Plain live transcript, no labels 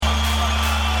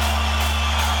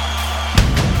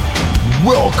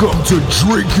Welcome to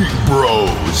Drinking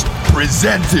Bros,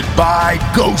 presented by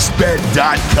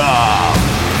GhostBed.com.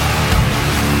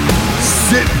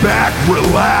 Sit back,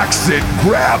 relax, and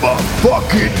grab a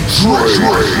fucking drink.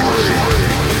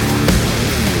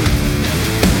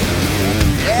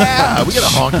 Yeah, we got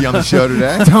a honky on the show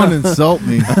today. Don't insult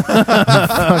me,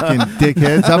 fucking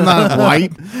dickheads. I'm not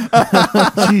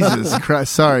white. Jesus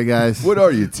Christ. Sorry, guys. What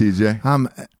are you, TJ? I'm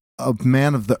a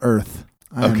man of the earth.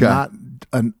 I'm not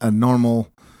a normal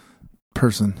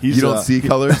person. You don't see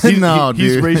colors? No,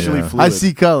 he's dude. racially fluid. I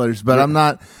see colors, but I'm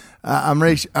not. I'm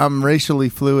racially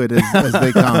fluid as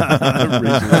they come.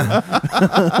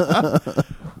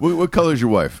 What color is your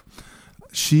wife?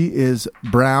 She is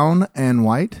brown and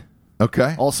white.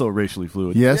 Okay. Also racially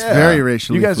fluid. Yes, Yeah. very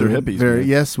racially. You guys are fluid. hippies, Very, man.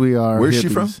 yes, we are. Where's hippies. she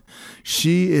from?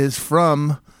 She is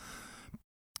from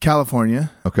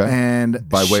California. Okay. And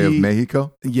By way of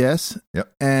Mexico? Yes.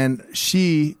 Yep. And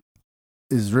she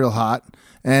is real hot,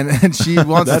 and she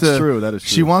wants That's to. true. That is true.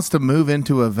 She wants to move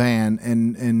into a van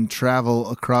and travel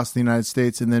across the United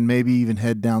States, and then maybe even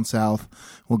head down south.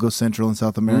 We'll go Central and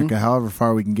South America, however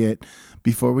far we can get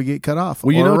before we get cut off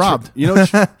or robbed.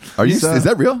 Are you? Is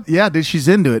that real? Yeah, dude, she's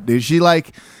into it, dude. She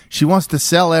wants to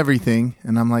sell everything,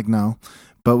 and I'm like, no,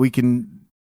 but we can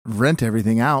rent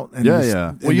everything out. And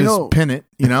Yeah. Well, just pin it,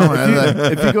 you know.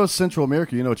 if you go Central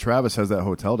America, Travis has that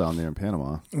hotel down there in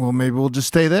Panama. Well, maybe we'll just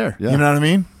stay there. Yeah. You know what I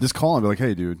mean? Just call him, be like,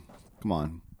 hey, dude, come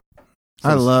on.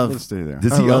 Let's stay there.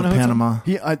 Does I he love own a hotel? Panama.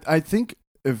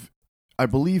 I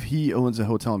believe he owns a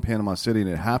hotel in Panama City, and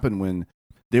it happened when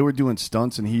they were doing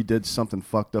stunts, and he did something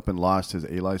fucked up and lost his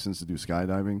A license to do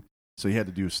skydiving. So he had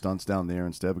to do stunts down there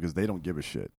instead because they don't give a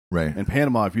shit. Right. In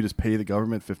Panama, if you just pay the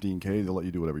government $15K, they'll let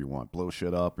you do whatever you want. Blow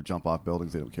shit up or jump off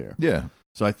buildings. They don't care. Yeah.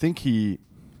 So I think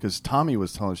because Tommy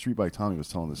was telling, Street Bike Tommy was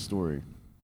telling this story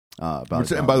about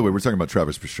And by the way, we're talking about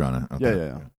Travis Pastrana.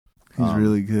 Yeah. He's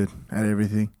really good at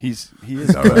everything. He is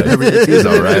All right. He's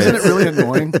all right. Isn't it really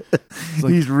annoying?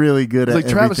 He's really good at Like,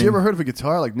 everything. Travis, you ever heard of a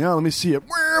guitar? Like, no, let me see it.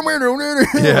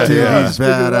 Yeah, Dude, yeah. he's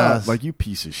Figure it out. badass. Like, you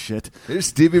piece of shit. Here's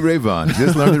Stevie Ray Vaughan.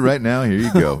 Just learned it right now. Here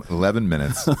you go. 11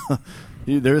 minutes.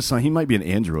 He might be an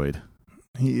android.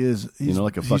 He is. He's,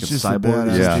 like a he's fucking just cyborg. A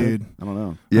badass Yeah. dude. I don't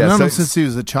know. I've known him since he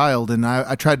was a child, and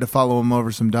I tried to follow him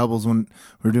over some doubles when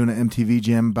we were doing an MTV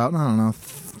jam about, I don't know,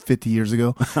 50 years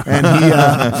ago.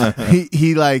 And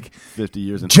he like 50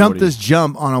 years and jumped 40. this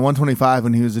jump on a 125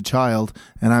 when he was a child,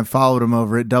 and I followed him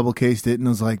over it, double cased it, and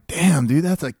was like, damn, dude,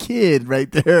 that's a kid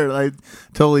right there. Like,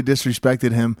 totally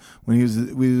disrespected him when he was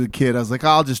a kid. I was like,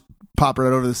 I'll just pop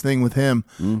right over this thing with him.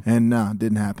 And no, it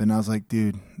didn't happen. I was like,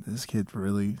 dude, this kid's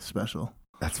really special.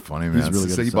 That's funny, man. He's really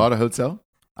good So at you stuff. bought a hotel?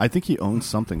 I think he owns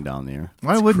something down there.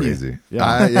 Why wouldn't Crazy. you?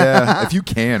 Yeah. Yeah. If you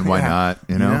can, why Yeah. not?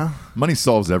 You know? Yeah. Money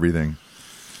solves everything.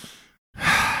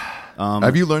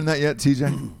 Have you learned that yet,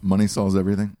 TJ? Money solves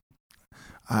everything?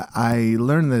 I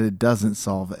learned that it doesn't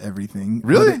solve everything.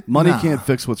 Really? But Money nah. can't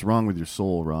fix what's wrong with your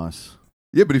soul, Ross.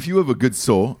 Yeah, but if you have a good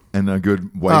soul and a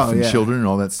good wife Oh, and yeah. children and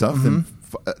all that stuff, then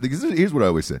because here's what I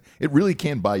always say: it really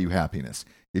can buy you happiness.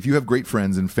 If you have great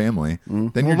friends and family,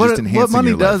 then you're just enhancing what money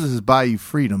your does life. is buy you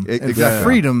freedom. And Exactly.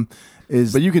 freedom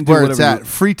is But you can do where it's whatever at.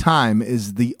 Free time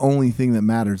is the only thing that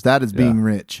matters. That is being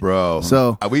rich. Bro,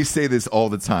 So we say this all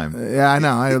the time. yeah, I know.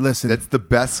 I listen. That's the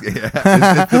best. It's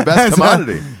the best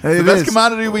commodity. The It best is.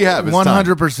 commodity we have is time.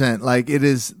 100%. Like, it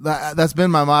is. That's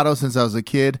been my motto since I was a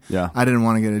kid. Yeah. I didn't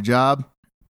want to get a job.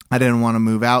 I didn't want to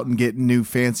move out and get new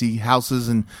fancy houses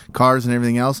and cars and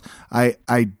everything else.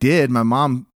 I did. My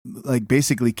mom like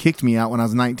basically kicked me out when I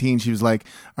was 19. She was like,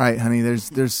 "All right, honey, this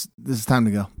is time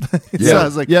to go." So I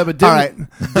was like, Yeah, but all right.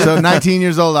 So 19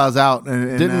 years old, I was out.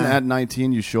 And Didn't at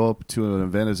 19 you show up to an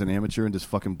event as an amateur and just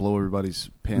fucking blow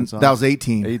everybody's pants off? that was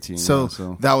 18. 18, So, yeah,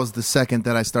 so- that was the second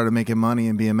that I started making money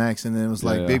in BMX, and then it was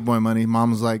like yeah. big boy money.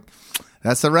 Mom was like,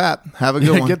 "That's a wrap. Have a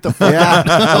good one." Get the fuck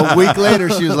yeah. A week later,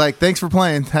 she was like, "Thanks for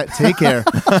playing. Take care.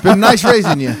 It's been nice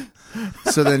raising you."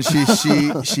 So then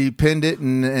she pinned it,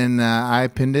 and I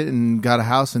pinned it and got a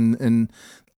house, and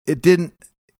it didn't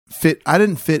fit. I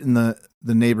didn't fit in the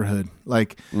neighborhood.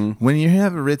 Like when you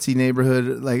have a ritzy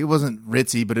neighborhood, like it wasn't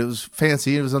ritzy, but it was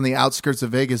fancy. It was on the outskirts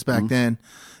of Vegas back then.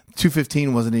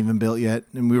 215 wasn't even built yet,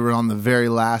 and we were on the very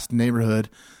last neighborhood.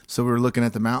 So we were looking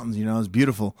at the mountains, it was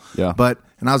beautiful. Yeah.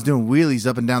 And I was doing wheelies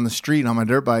up and down the street on my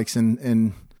dirt bikes,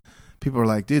 and people were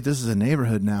like, "Dude, this is a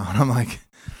neighborhood now." And I'm like,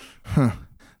 huh.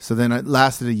 So then it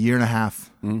lasted a year and a half,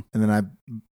 and then I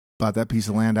bought that piece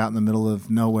of land out in the middle of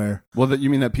nowhere. Well, you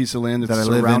mean that piece of land that's That I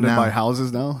live in surrounded now. by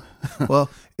houses now? Well,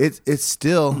 it's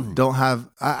still don't have.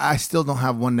 I still don't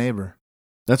have one neighbor.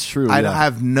 That's true. I yeah.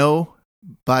 have no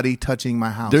body touching my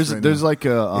house. There's right now. like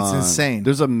a It's insane.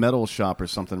 There's a metal shop or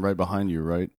something right behind you,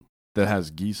 right? That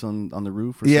has geese on the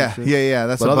roof. Or Yeah, some shit? yeah.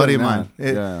 That's But a other buddy of than mine.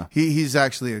 that, He's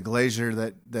actually a glazier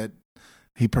that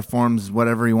he performs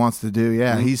whatever he wants to do.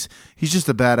 Yeah, he's just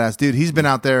a badass dude. He's been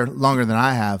out there longer than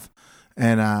I have,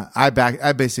 and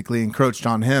I basically encroached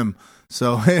on him.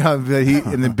 So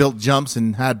and then built jumps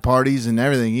and had parties and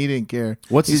everything. He didn't care.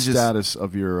 What's He's the just- status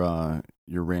of your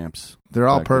ramps? They're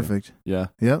all back there? perfect. Yeah.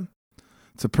 Yep,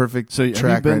 it's a perfect So have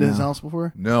track you been right to his now. house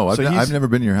before? No, So I've never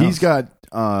been to your house. He's got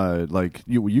like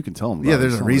you can tell him. Yeah, about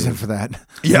there's it. a reason for that.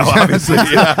 yeah, well, obviously.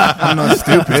 Yeah. I'm not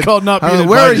stupid. It's called not being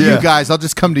Where are invited. you guys? I'll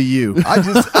just come to you. I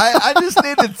just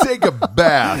need to take a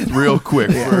bath real quick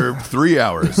for 3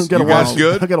 hours. I You gotta guys wash.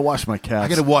 good? I gotta wash my I cats.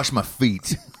 gotta wash my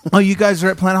feet. Oh, you guys are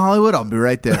at Planet Hollywood? I'll be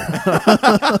right there.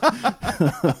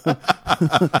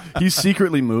 He's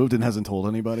secretly moved and hasn't told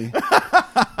anybody.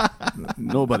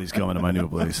 Nobody's coming to my new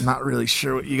place. Not really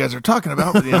sure what you guys are talking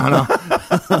about, but yeah, I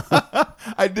know.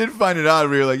 I did find it odd.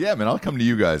 We were like, yeah, man, I'll come to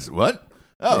you guys. What?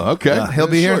 Oh, okay. He'll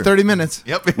be here in 30 minutes.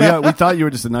 Yep. We thought you were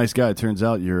just a nice guy. It turns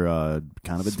out you're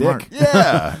kind of a Smart. dick.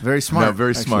 Yeah. Very smart. No, very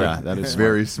actually. smart. Yeah, that is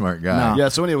very smart guy. No. Yeah.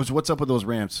 So, anyways, what's up with those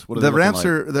ramps? What are The they looking ramps like?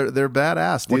 are they're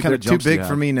badass, dude. What kind They're of too jumps do you big for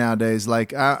have? me nowadays.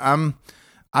 Like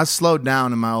I slowed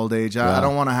down in my old age. I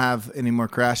don't want to have any more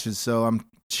crashes, so I'm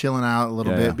chilling out a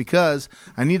little bit because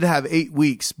I need to have 8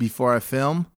 weeks before I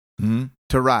film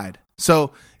to ride.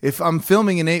 So if I'm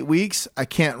filming in 8 weeks, I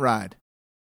can't ride.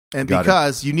 And Got it.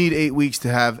 because you need 8 weeks to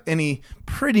have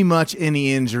pretty much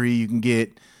any injury you can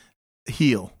get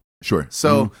heal. Sure.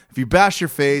 So if you bash your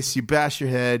face, you bash your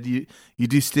head, you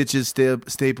do stitches,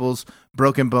 staples,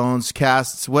 broken bones,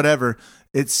 casts, whatever.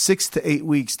 It's 6 to 8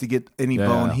 weeks to get any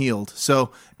bone healed.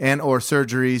 So or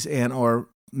surgeries or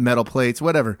metal plates,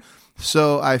 whatever.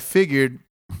 So I figured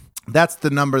that's the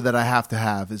number that I have to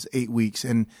have is 8 weeks,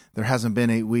 and there hasn't been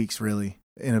 8 weeks really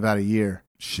in about a year.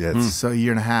 Shit. So a year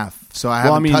and a half. So I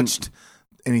haven't touched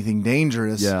anything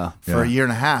dangerous for a year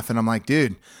and a half, and I'm like,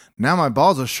 dude. Now my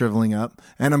balls are shriveling up,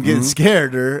 and I'm getting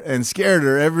scareder and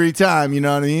scareder every time. You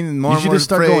know what I mean? And more You and should more just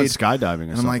start afraid. going skydiving or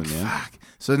And I'm something. like, man. fuck.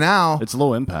 So now It's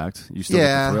low impact. You still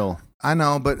get the thrill. I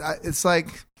know, but it's like,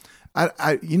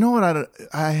 you know what?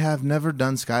 I have never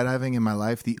done skydiving in my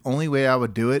life. The only way I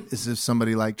would do it is if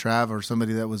somebody like Trav or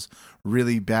somebody that was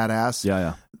really badass,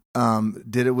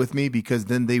 did it with me, because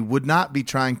then they would not be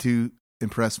trying to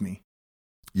impress me.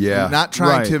 Yeah. Not trying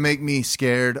Right. to make me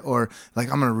scared or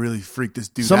like I'm gonna really freak this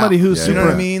dude Somebody out. who's Yeah, you know super.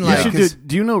 what I mean? You Like, should 'cause-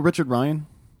 do you know Richard Ryan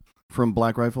from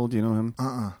Black Rifle? Do you know him?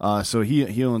 So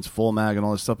he owns Full Mag and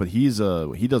all this stuff, but he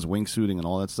does wingsuiting and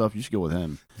all that stuff. You should go with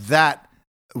him. that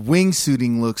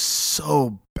wingsuiting looks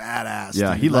so badass.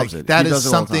 Yeah, dude. he loves Like, it. That He is does it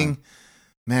all the something.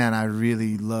 Man, I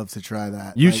really love to try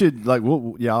that. You Like, should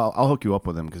I'll hook you up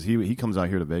with him because he comes out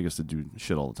here to Vegas to do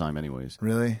shit all the time, anyways.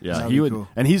 Really? Yeah, That'd he be would, cool.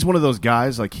 and he's one of those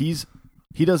guys. Like he's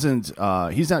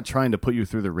not trying to put you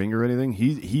through the ring or anything.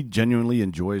 He genuinely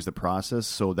enjoys the process,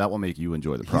 so that will make you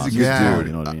enjoy the process. He's a good Yeah. dude.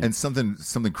 You know what I mean? And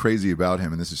something crazy about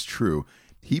him, and this is true,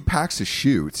 he packs a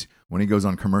chute when he goes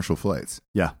on commercial flights.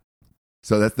 Yeah,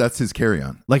 So that's his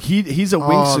carry-on. like he's a Oh,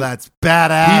 wingsuit. that's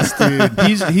badass, dude.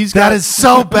 He's That got, is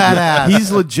so badass.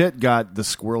 He's legit got the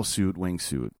squirrel suit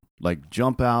wingsuit. Like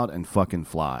jump out and fucking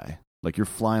fly. Like you're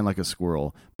flying like a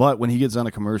squirrel. But when he gets on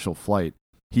a commercial flight,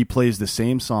 he plays the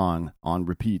same song on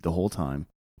repeat the whole time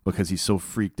because he's so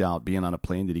freaked out being on a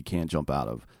plane that he can't jump out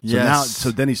of. So Yes.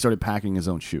 so then he started packing his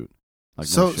own chute. Like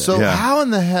no So shit. so Yeah. how in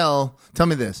the hell? Tell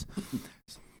me this.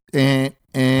 And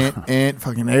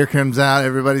fucking air comes out.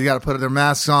 Everybody's got to put their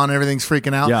masks on. Everything's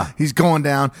freaking out. Yeah. He's going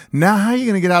down. Now, how are you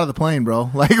going to get out of the plane, bro?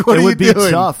 Like, what it are would you be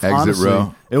doing? tough. Exit honestly.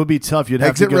 row. It would be tough. You'd have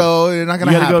Exit to get, row. You're not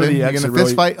going you to gotta go to happen. the You're going exit to row.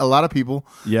 fist fight a lot of people.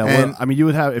 Yeah, And well, I mean, you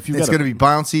would have if you it's got going to be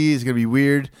bouncy. It's going to be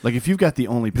weird. like if you've got the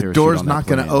only The parachute door's on that not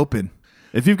going to plane- open.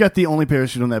 If you've got the only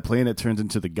parachute on that plane, it turns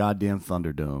into the goddamn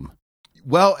Thunderdome.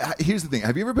 Well, here's the thing.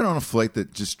 Have you ever been on a flight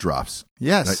that just drops?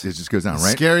 Yes. Like, it just goes down,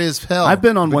 right? Scary as hell. I've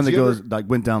been on But one that you goes ever- like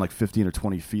went down like 15 or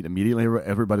 20 feet immediately.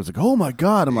 Everybody was like, "Oh my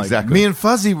god!" I'm like, Exactly. Me and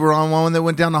Fuzzy were on one that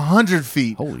went down 100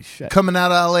 feet. "Holy shit!" Coming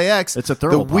out of LAX. It's a The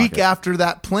thermal week pocket. after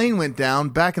that plane went down,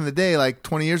 back in the day, like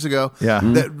 20 years ago, Yeah.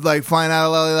 that like flying out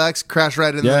of LAX, crashed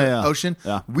right in Yeah, the yeah. ocean.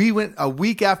 Yeah. We went a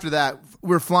week after that. We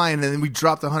were flying, and then we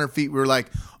dropped 100 feet. We were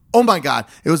like, "Oh my god!"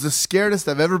 It was the scaredest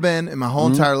I've ever been in my whole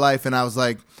entire life, and I was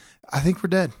like, I think we're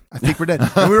dead. I think we're dead.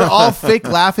 And we were all fake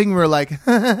laughing. We were like,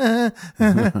 and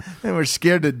we're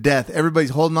scared to death. Everybody's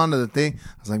holding on to the thing.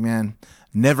 I was like, man,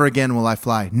 never again will I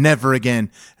fly. Never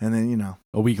again. And then, you know,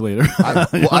 a week later. I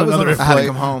was on a I had to flight.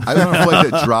 come home. I was on a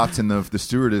flight that dropped, and the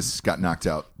stewardess got knocked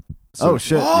out. Oh,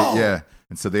 shit. Yeah,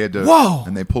 and so they had to. Whoa.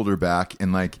 And they pulled her back,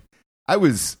 and like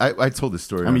I told this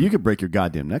story. I mean, you could break your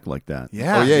goddamn neck like that.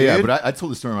 Yeah. Oh yeah. dude. But I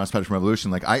told the story on my Patterson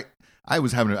Revolution. Like I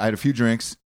had a few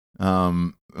drinks. I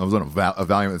was on a Valium at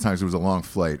the time because it was a long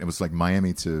flight. It was like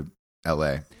Miami to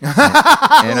L.A.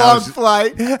 And long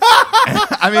flight.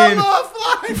 I mean, a long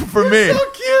flight for me.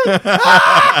 So cute.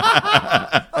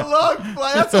 A long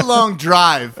flight. That's a long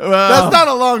drive. Well, that's not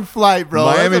a long flight, bro.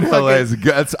 Miami That's to a LA fucking- is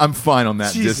good. I'm fine on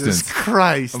that Jesus distance.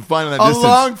 Christ. I'm fine on that a distance.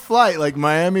 long flight, like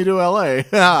Miami to LA.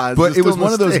 Yeah, But it was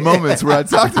one of those mistake. moments where I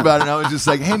talked about it and I was just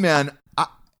like, hey man,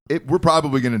 we're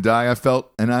probably going to die. I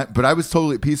felt, but I was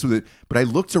totally at peace with it. But I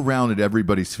looked around at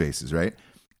everybody's faces, right?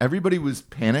 Everybody was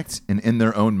panicked and in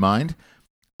their own mind.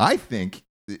 I think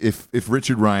if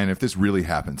Richard Ryan, if this really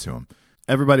happened to him,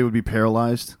 Everybody would be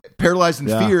paralyzed. paralyzed in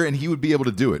Yeah. fear, and he would be able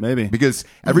to do it. Maybe. Because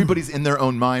everybody's in their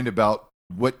own mind about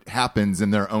what happens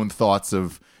in their own thoughts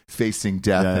of facing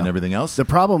death Yeah, and yeah. everything else. The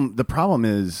problem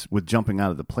is with jumping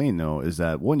out of the plane though is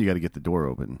that one, you got to get the door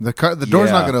open. The door's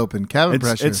Yeah. not going to open. Cabin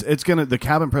pressure. It's gonna, the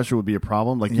cabin pressure would be a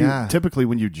problem. Like Yeah. typically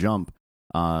when you jump,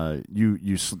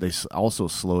 they also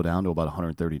slow down to about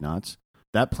 130 knots.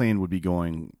 That plane would be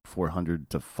going 400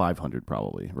 to 500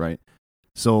 probably, right?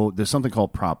 So there's something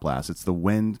called prop blast. It's the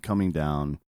wind coming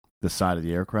down the side of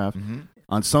the aircraft. Mhm.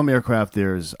 On some aircraft,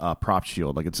 there's a prop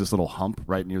shield, like it's this little hump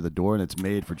right near the door, and it's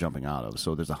made for jumping out of.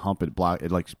 So there's a hump,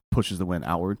 it like pushes the wind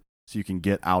outward, so you can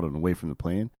get out and away from the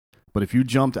plane. But if you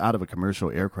jumped out of a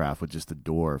commercial aircraft with just the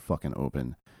door fucking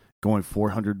open, going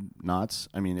 400 knots,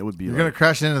 I mean, it would be. You're like, going to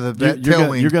crash into the you're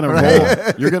tailwing. gonna right?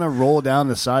 roll. You're gonna roll down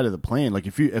the side of the plane. Like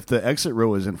if the exit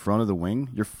row is in front of the wing,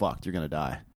 you're fucked. You're gonna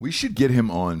die. We should get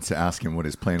him on to ask him what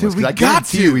his plan Dude, was. 'Cause we I got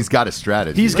guarantee to. you he's got a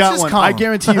strategy. He's Let's got just one. call I him.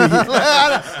 guarantee you.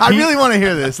 I really want to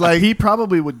hear this. Like, He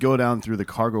probably would go down through the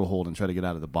cargo hold and try to get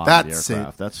out of the bottom of the That's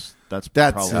aircraft. That's That's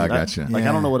probably. it. I that- gotcha. Like I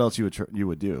Yeah. don't know what else you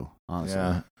would do. Honestly.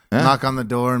 yeah. knock on the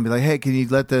door and be like, "Hey, can you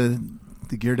let the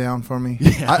gear down for me?"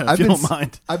 Yeah, I've if you been don't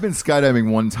mind. I've been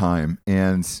skydiving one time,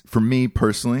 and for me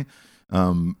personally,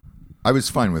 I was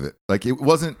fine with it. Like it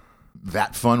wasn't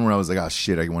that fun where I was like, "Oh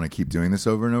shit, I want to keep doing this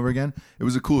over and over again." It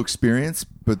was a cool experience,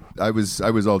 but I was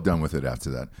all done with it after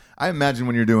that. I imagine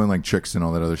when you're doing like tricks and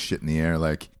all that other shit in the air,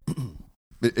 like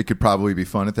it could probably be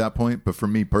fun at that point. But for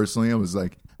me personally, I was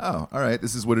like, "Oh, all right,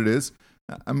 this is what it is.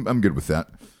 I'm good with that."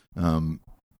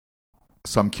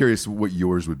 So I'm curious what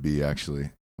yours would be actually,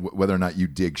 whether or not you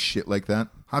dig shit like that.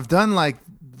 I've done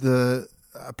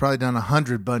I've probably done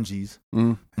 100 bungees,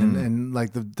 and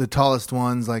like the tallest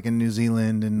ones, like in New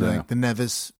Zealand and like the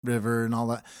Nevis River and all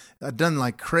that. I've done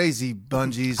like crazy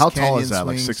bungees. How tall canyon is that?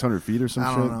 Like swings. 600 feet or some I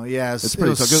shit? don't know. Yeah, It's it pretty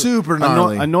was tall. 'Cause super A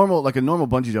gnarly. normal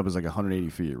bungee jump is like 180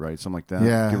 feet, right? Something like that.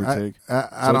 Yeah, give or take. I So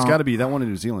it's don't- got to be that one in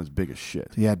New Zealand is big as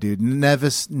shit. Yeah, dude.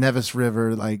 Nevis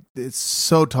River, like it's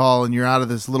so tall, and you're out of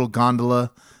this little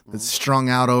gondola that's strung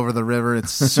out over the river.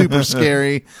 It's super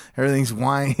scary. Everything's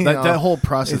whining. That whole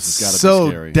process It's has got to so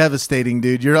be scary. devastating,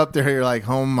 dude. You're up there, you're like,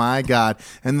 oh my god.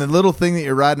 And the little thing that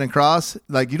you're riding across,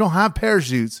 like you don't have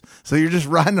parachutes, so you're just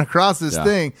riding across this Yeah.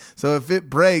 thing. So if it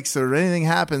breaks or anything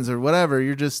happens or whatever,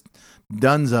 you're just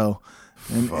donezo.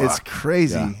 And it's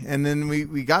crazy. Yeah. And then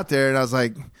we got there, and I was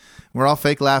like, we're all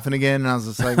fake laughing again. And I was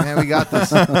just like, man, we got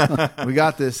this. We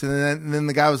got this. And then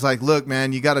the guy was like, look,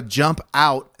 man, you got to jump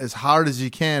out as hard as you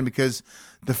can, because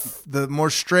the more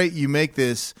straight you make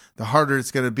this, the harder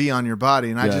it's going to be on your body.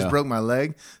 And I just broke my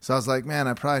leg. So I was like, man,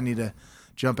 I probably need to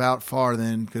jump out far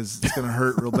then, because it's going to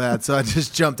hurt real bad. So I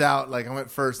just jumped out. Like I went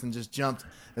first and just jumped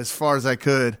as far as I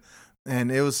could.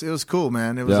 And it was cool,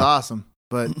 man. It was awesome.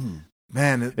 But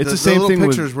man, It's the same little thing with-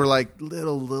 pictures were like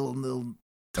little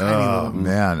tiny Oh little.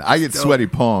 man, I get sweaty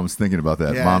palms thinking about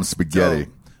that. Yeah, Mom's it's spaghetti.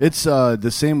 dope. It's the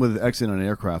same with exiting an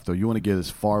aircraft, though. You want to get as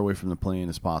far away from the plane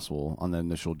as possible on the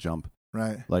initial jump,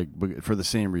 Right. like for the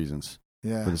same reasons.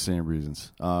 Yeah. For the same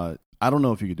reasons. I don't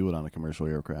know if you could do it on a commercial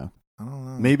aircraft. I don't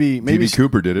know. Maybe DB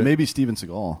Cooper did it. Maybe Steven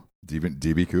Seagal.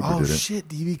 DB Cooper Oh did it. shit!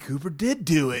 DB Cooper did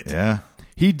do it. Yeah.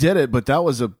 He did it, but that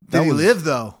was Did he live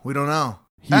though? We don't know.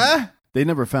 They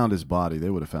never found his body. They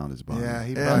would have found his body. Yeah,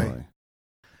 he Probably.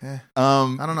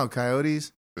 I don't know.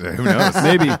 Coyotes. Who knows?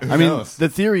 Maybe. Who I mean, knows? the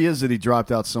theory is that he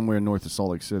dropped out somewhere north of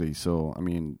Salt Lake City. So, I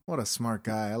mean, What a smart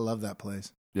guy. I love that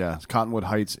place. yeah, Cottonwood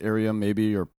Heights area,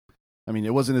 maybe, or I mean,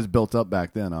 it wasn't as built up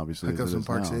back then, obviously. Pick up as it some is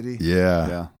Park now. City. Yeah.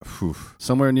 Yeah, Oof.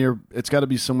 somewhere near. It's got to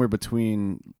be somewhere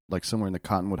between, like, somewhere in the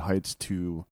Cottonwood Heights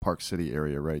to Park City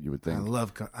area, right? You would I think.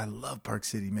 love Park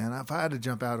City, man. If I had to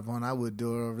jump out of one, I would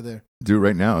do it over there. Do it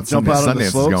right now. It's Jump out on the Sundance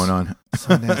is slopes? going on.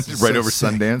 Sundance is right so over sick.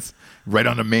 Sundance. Right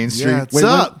on the main street. Yeah, What's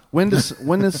up? When is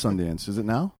Sundance? Is it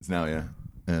now? It's now, yeah.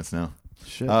 Yeah, it's now.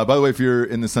 Shit. By the way, if you're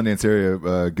in the Sundance area,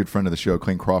 a good friend of the show,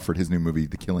 Clayton Crawford, his new movie,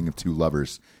 The Killing of Two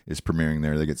Lovers, is premiering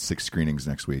there. They get 6 screenings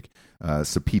next week.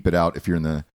 So peep it out if you're in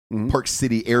the Park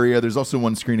City area. There's also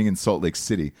one screening in Salt Lake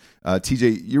City.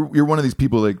 TJ, you're one of these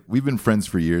people, like, we've been friends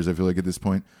for years, I feel like, at this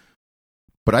point.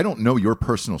 But I don't know your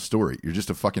personal story. You're just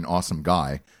a fucking awesome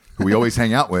guy who we always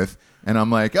hang out with. And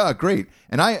I'm like, oh, great.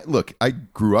 And I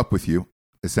grew up with you,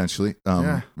 essentially.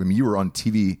 I mean, you were on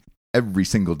TV every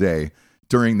single day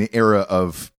during the era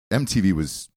of MTV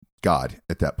was God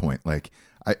at that point. Like,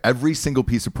 every single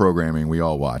piece of programming we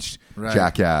all watched. Right.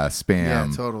 Jackass, Spam.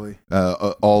 Yeah, totally.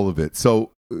 All of it.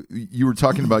 So you were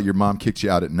talking about your mom kicked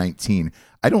you out at 19.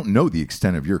 I don't know the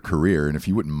extent of your career. And if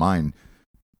you wouldn't mind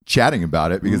chatting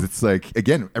about it, because it's like,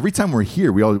 again, every time we're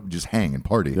here, we all just hang and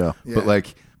party. Yeah. But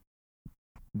like,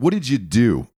 what did you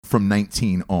do from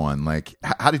 19 on? Like,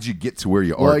 how did you get to where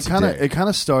you are today? It kind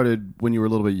of started when you were a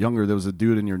little bit younger. There was a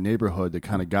dude in your neighborhood that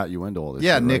kind of got you into all this.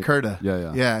 Yeah, shit, Nick right?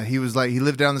 Herda. Yeah. He was like, he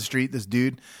lived down the street, this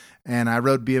dude, and I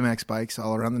rode BMX bikes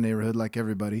all around the neighborhood like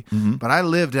everybody. But I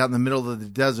lived out in the middle of the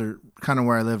desert, kind of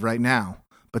where I live right now.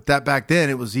 But that back then,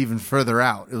 it was even further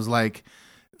out. It was like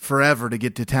forever to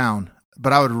get to town.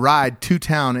 But I would ride to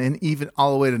town and even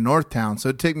all the way to North Town. So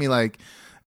it'd take me like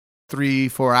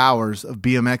 3-4 hours of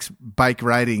BMX bike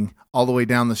riding all the way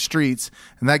down the streets.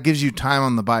 And that gives you time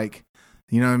on the bike.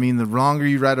 You know what I mean? The longer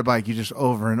you ride a bike, you just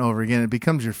over and over again. It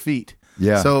becomes your feet.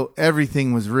 Yeah. So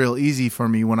everything was real easy for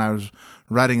me when I was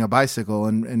riding a bicycle.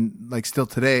 And like still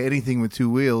today, anything with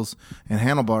 2 wheels and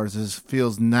handlebars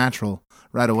feels natural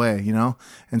right away, you know?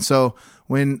 And so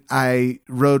when I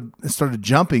started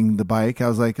jumping the bike, I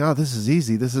was like, oh, this is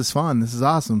easy. This is fun. This is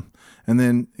awesome. And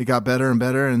then it got better and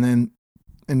better. And then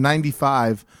in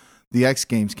 95, the X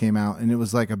Games came out, and it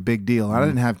was like a big deal. I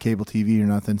didn't have cable TV or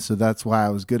nothing, so that's why I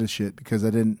was good at shit, because I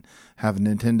didn't have a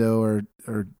Nintendo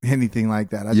or anything like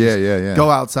that. I just go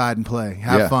outside and play,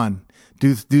 have fun,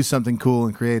 do something cool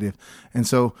and creative. And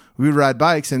so we would ride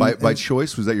bikes. And by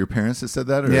choice, was that your parents that said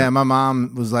that? Or? Yeah, my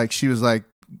mom was like,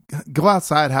 go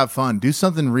outside, have fun, do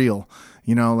something real.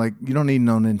 You know, like, you don't need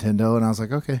no Nintendo. And I was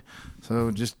like, okay.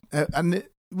 So just,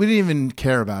 we didn't even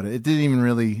care about it. It didn't even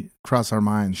really cross our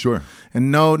minds. Sure.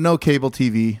 And no cable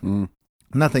TV,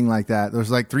 nothing like that.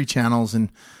 There's like 3 channels, and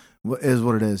is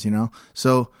what it is, you know?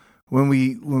 So when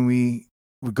we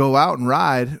would go out and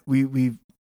ride, we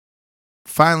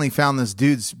finally found this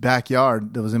dude's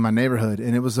backyard that was in my neighborhood,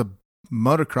 and it was a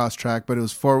motocross track, but it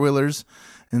was 4-wheelers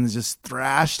and it just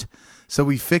thrashed. So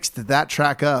we fixed that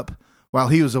track up while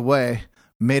he was away,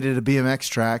 made it a BMX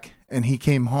track, and he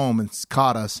came home and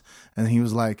caught us, and he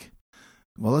was like,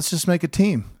 well, let's just make a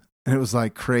team. And it was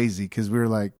like crazy, because we were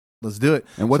like, let's do it.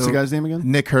 And what's the guy's name again?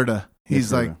 Nick Herda.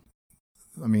 He's like,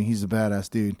 I mean, he's a badass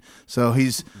dude. So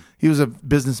he was a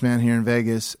businessman here in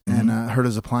Vegas, and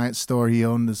Herda's appliance store. He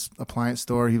owned this appliance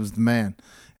store. He was the man.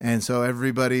 And so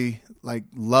everybody like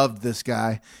loved this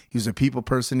guy. He was a people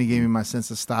person. He gave me my sense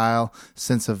of style,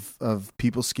 sense of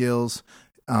people skills.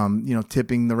 You know,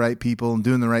 tipping the right people and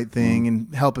doing the right thing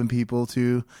and helping people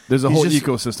too. There's a whole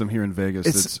ecosystem here in Vegas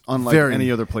that's unlike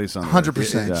any other place on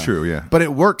 100%. It's true, yeah. But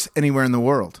it works anywhere in the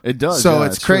world. It does. So yeah,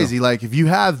 it's crazy. True. Like if you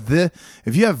have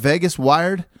Vegas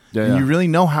wired, and you really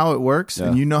know how it works,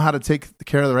 and you know how to take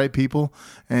care of the right people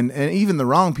and even the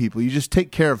wrong people. You just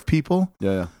take care of people.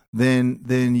 Yeah. Then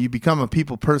you become a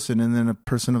people person, and then a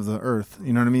person of the earth.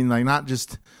 You know what I mean? Like not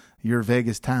just your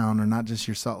Vegas town, or not just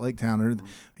your Salt Lake town, or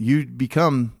you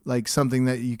become like something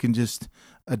that you can just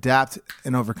adapt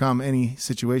and overcome any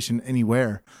situation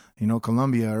anywhere, you know,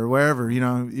 Colombia or wherever, you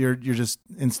know, you're just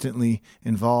instantly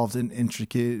involved and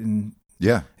intricate and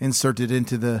inserted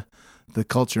into the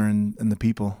culture and the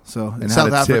people. So in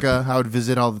South Africa, I would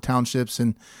visit all the townships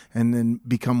and then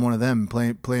become one of them,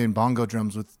 playing bongo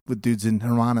drums with dudes in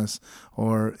Hermanas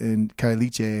or in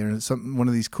Caliche or one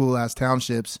of these cool ass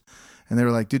townships. And they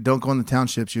were like, dude, don't go in the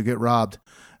townships. You'll get robbed.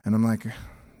 And I'm like,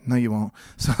 no, you won't.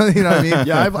 So, you know what I mean?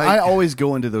 Yeah, I always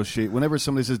go into those shit. Whenever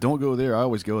somebody says, don't go there, I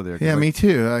always go there. Yeah, me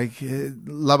too. Like,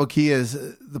 La Boquilla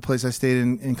is the place I stayed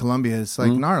in Colombia. It's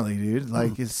like gnarly, dude.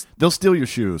 Like, they'll steal your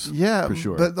shoes. Yeah, for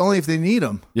sure. But only if they need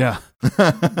them. Yeah.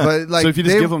 But like, so if you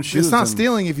just give them shoes. It's not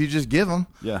stealing if you just give them.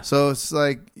 Yeah. So it's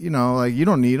like, you know, like you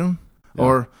don't need them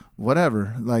or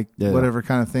whatever, like whatever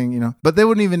kind of thing, you know. But they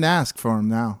wouldn't even ask for them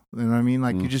now. You know what I mean?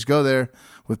 Like you just go there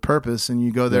with purpose, and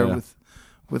you go there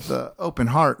with an open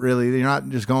heart. Really, you're not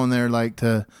just going there like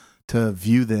to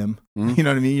view them. You know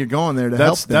what I mean? You're going there to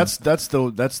help them.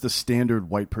 That's the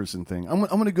standard white person thing. I'm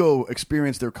gonna go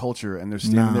experience their culture, and they're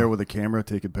standing there with a camera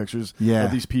taking pictures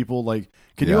of these people. Like,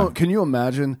 can you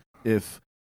imagine if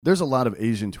there's a lot of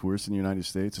Asian tourists in the United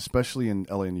States, especially in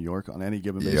LA and New York on any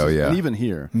given basis, Oh, yeah. and even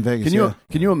here. In Vegas,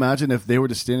 Can you imagine if they were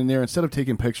just standing there, instead of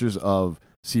taking pictures of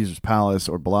Caesar's Palace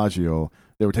or Bellagio,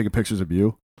 they were taking pictures of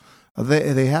you?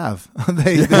 They have.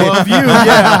 they Well, of you,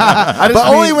 yeah. but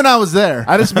only when I was there.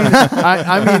 I just mean,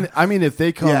 I mean, if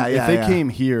they come, Yeah, if they came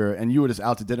here and you were just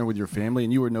out to dinner with your family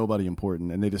and you were nobody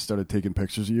important and they just started taking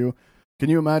pictures of you, can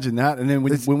you imagine that? And then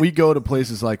when we go to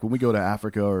places like when we go to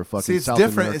Africa or fucking it's South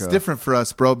different. America, It's different for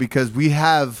us, bro, because we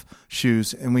have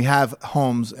shoes and we have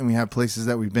homes and we have places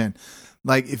that we've been.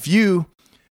 Like if you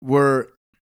were,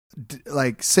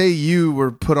 like, say you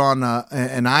were put on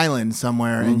an island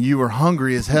somewhere and you were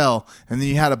hungry as hell, and then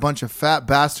you had a bunch of fat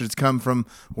bastards come from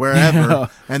wherever,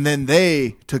 and then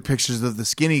they took pictures of the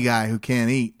skinny guy who can't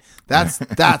eat. That's what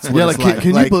it's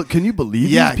like. Can you believe?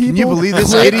 Yeah, these people? can you believe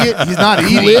this idiot? He's not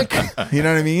eating. You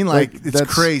know what I mean? Like it's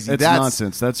that's crazy. It's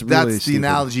nonsense. That's really the stupid.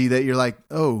 analogy that you're like,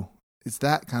 oh, it's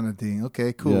that kind of thing.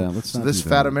 Okay, cool. Yeah, let's so not this do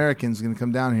fat that. American's going to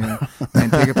come down here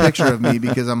and take a picture of me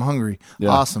because I'm hungry. Yeah.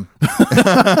 Awesome.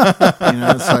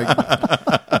 It's like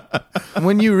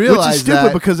when you realize Which is stupid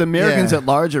that, because Americans yeah. at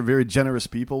large are very generous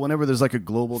people. Whenever there's like a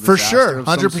global For disaster sure, of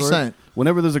some 100%. sort,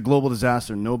 whenever there's a global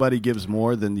disaster, nobody gives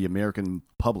more than the American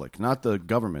public, not the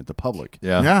government, the public.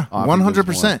 Yeah, Often gives 100%.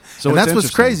 more. So And it's that's what's interesting.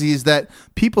 crazy is that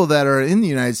people that are in the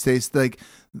United States, like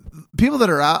people that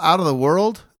are out of the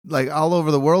world, like all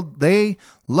over the world, they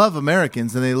love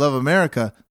Americans and they love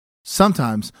America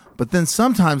sometimes, but then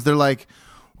sometimes they're like,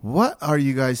 what are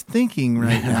you guys thinking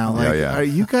right now? Like, Yeah. are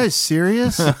you guys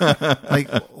serious? Like,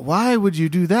 why would you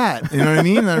do that? You know what I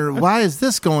mean? Or why is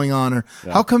this going on? Or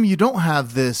how come you don't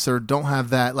have this or don't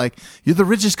have that? Like, you're the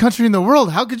richest country in the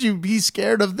world. How could you be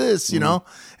scared of this? You know?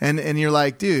 And you're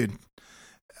like, dude,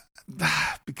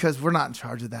 because we're not in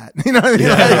charge of that. You know what I mean?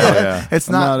 Yeah. It's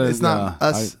not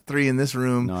us I- three in this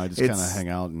room. No, I just It's- kind of hang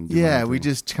out and do Yeah, my we thing.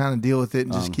 just kind of deal with it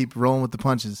and just keep rolling with the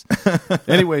punches.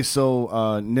 Anyway,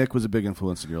 so Nick was a big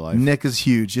influence in your life. Nick is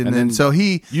huge. And then then so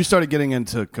he You started getting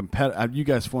into you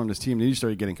guys formed this team, and you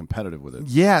started getting competitive with it.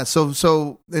 Yeah,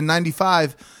 so in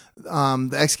 '95, the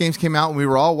X Games came out and we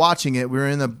were all watching it. We were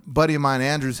in a buddy of mine,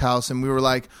 Andrew's house, and we were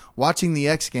like watching the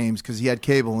X Games because he had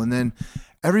cable. And then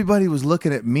everybody was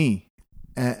looking at me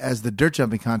as the dirt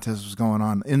jumping contest was going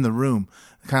on in the room,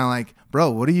 kind of like,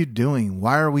 bro, what are you doing?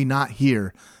 Why are we not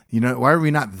here? You know, why are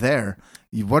we not there?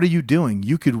 What are you doing?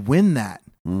 You could win that.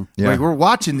 Yeah. Like we're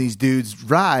watching these dudes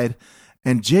ride.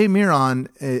 And Jay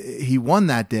Mirra, he won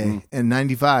that day in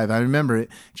 '95. I remember it.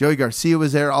 Joey Garcia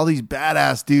was there. All these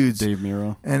badass dudes. Dave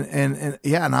Mirra. And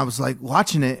yeah, and I was like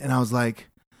watching it, and I was like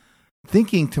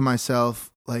thinking to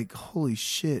myself, like, holy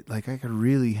shit, like I could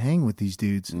really hang with these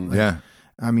dudes. Like, Yeah.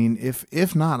 I mean,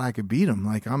 if not, I could beat them.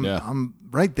 Like I'm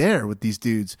right there with these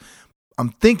dudes. I'm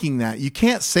thinking that you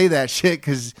can't say that shit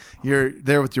because you're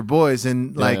there with your boys,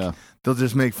 and like they'll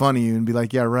just make fun of you and be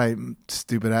like, "Yeah, right,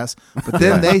 stupid ass." But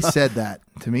then they said that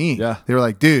to me. Yeah. They were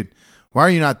like, "Dude, why are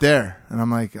you not there?" And I'm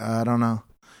like, "I don't know.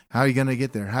 How are you going to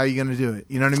get there? How are you going to do it?"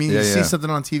 You know what I mean? Yeah, You see something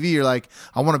on TV, you're like,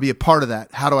 "I want to be a part of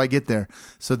that. How do I get there?"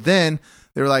 So then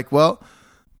they were like, "Well,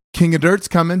 King of Dirt's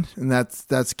coming," and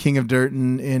that's King of Dirt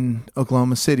in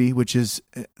Oklahoma City, which is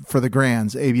for the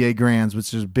Grands, ABA Grands,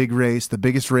 which is a big race, the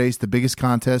biggest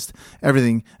contest,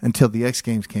 everything until the X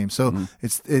Games came. So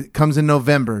it comes in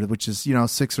November, which is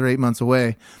 6 or 8 months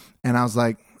away, and I was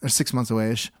like, or 6 months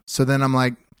away-ish. So then I'm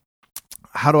like,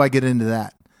 how do I get into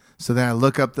that? So then I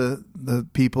look up the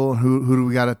people, who do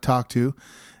we got to talk to?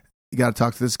 You got to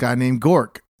talk to this guy named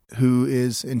Gork, who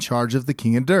is in charge of the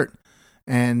King of Dirt.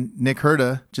 And Nick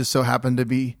Herda just so happened to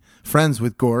be friends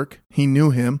with Gork. He knew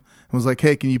him and was like,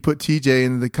 "Hey, can you put TJ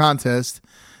into the contest?"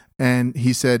 And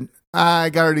he said,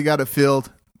 "I already got it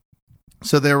filled."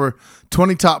 So there were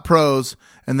 20 top pros,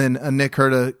 and then a Nick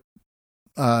Herda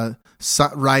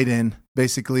write-in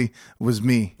basically was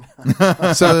me.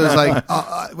 So it was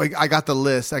like I got the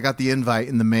list, I got the invite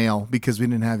in the mail because we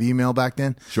didn't have email back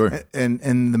then. Sure. And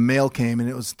the mail came, and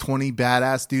it was 20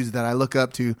 badass dudes that I look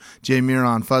up to: Jay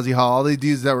Mirra, Fuzzy Hall, all these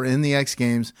dudes that were in the X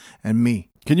Games, and me.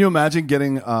 Can you imagine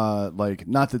getting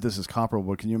not that this is comparable,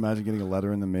 but can you imagine getting a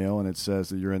letter in the mail and it says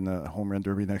that you're in the home run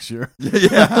derby next year?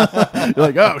 Yeah. You're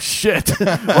like, oh shit.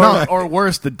 or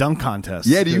worse, the dunk contest.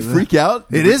 Yeah, do you freak out?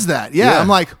 It is that. Yeah. I'm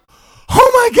like,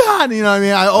 oh my God. You know what I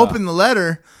mean? I opened the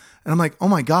letter and I'm like, oh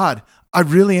my God, I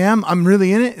really am. I'm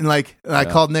really in it. And I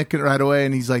called Nick right away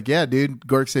and he's like, yeah, dude,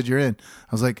 Gork said you're in.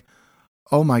 I was like,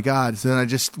 oh my God. So then I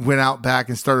just went out back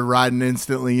and started riding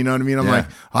instantly. You know what I mean? I'm like,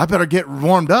 I better get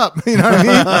warmed up. You know what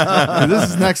I mean?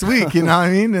 This is next week. You know what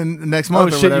I mean? And next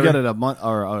month. Oh shit, you got it a month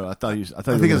or I thought you I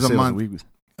think it was a month.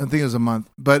 I think it was a month.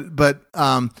 But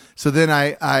so then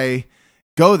I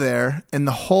go there, and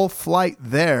the whole flight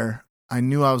there, I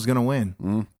knew I was going to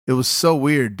win. It was so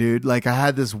weird, dude. Like, I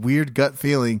had this weird gut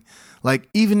feeling. Like,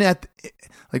 even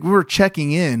we were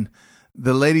checking in,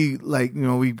 the lady, like, you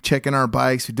know, we check in our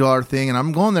bikes, we do our thing, and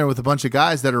I'm going there with a bunch of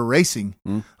guys that are racing,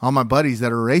 all my buddies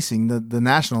that are racing the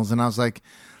nationals. And I was like,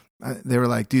 they were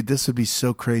like, dude, this would be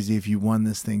so crazy if you won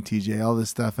this thing, TJ, all this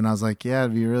stuff. And I was like, yeah,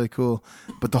 it'd be really cool.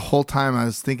 But the whole time I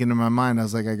was thinking in my mind, I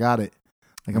was like, I got it.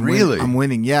 Like, I'm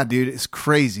winning. Yeah, dude, it's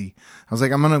crazy. I was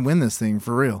like, I'm going to win this thing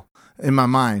for real in my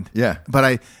mind. Yeah. But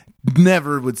I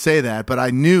never would say that, but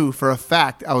I knew for a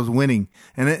fact I was winning.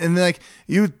 And like,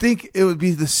 you would think it would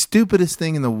be the stupidest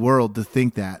thing in the world to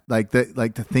think that,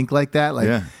 to think like that. Like,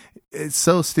 yeah. It's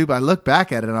so stupid. I look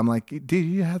back at it and I'm like, dude,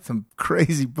 you had some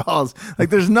crazy balls. Like,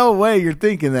 there's no way you're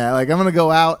thinking that. Like, I'm going to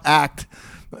go out, act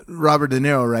Robert De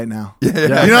Niro right now. Yeah. You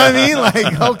know what I mean?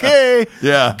 Like, okay.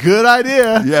 Yeah. Good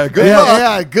idea. Yeah. Good luck.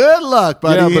 Yeah. Good luck,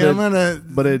 buddy.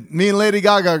 Yeah, me and Lady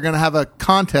Gaga are going to have a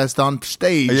contest on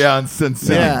stage. Yeah. On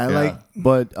Cincinnati. Yeah.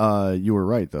 But you were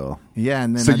right, though. Yeah.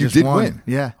 And then so I you just did won. win.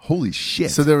 Yeah. Holy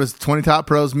shit. So there was 20 top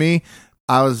pros, me.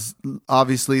 I was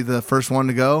obviously the first one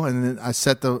to go, and then I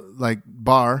set the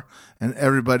bar, and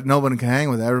nobody can hang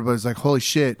with it. Everybody's like, "Holy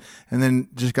shit!" And then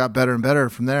just got better and better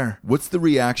from there. What's the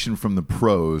reaction from the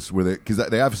pros? Because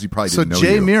they obviously probably didn't know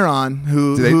Jay you.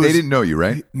 Mirra, they didn't know you,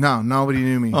 right? No, nobody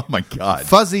knew me. Oh my god,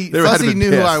 Fuzzy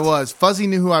knew who I was. Fuzzy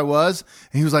knew who I was,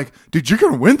 and he was like, "Dude, you're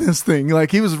gonna win this thing!"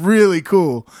 Like, he was really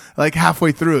cool. Like,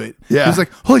 halfway through it, yeah, he was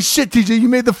like, "Holy shit, TJ, you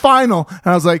made the final!"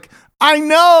 And I was like, I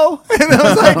know. And I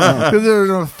was like, because there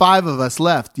were 5 of us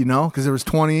left, you know, because there was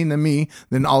 20 and then me,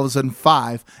 then all of a sudden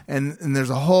 5. And there's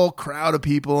a whole crowd of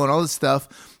people and all this stuff.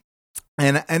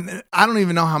 And I don't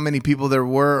even know how many people there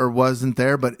were or wasn't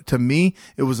there, but to me,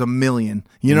 it was 1 million.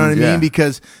 You know what I mean?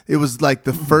 Because it was like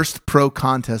the first pro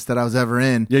contest that I was ever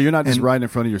in. Yeah, you're not just riding in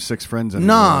front of your 6 friends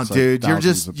anymore. No, dude,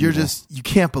 you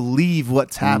can't believe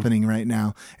what's happening right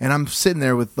now. And I'm sitting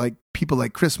there with like people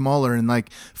like Chris Muller and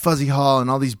like Fuzzy Hall and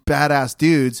all these badass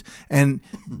dudes. And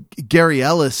Gary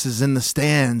Ellis is in the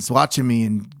stands watching me,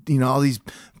 and, you know, all these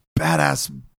badass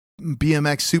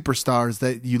BMX superstars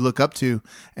that you look up to,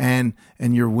 and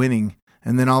you're winning.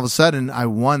 And then all of a sudden I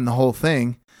won the whole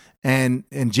thing, and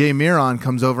Jay Mirra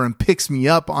comes over and picks me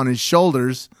up on his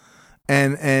shoulders,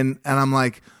 and I'm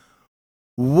like,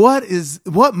 what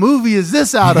movie is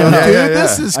this out of, dude?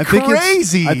 This is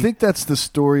crazy. I think that's the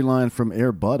storyline from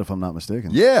Air Bud, if I'm not mistaken.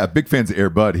 Yeah, big fans of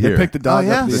Air Bud here. They picked the dog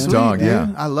up. The dog,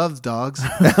 yeah. I love dogs.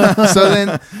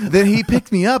 So then he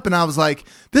picked me up, and I was like,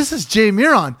 this is Jay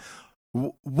Mirra.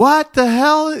 What the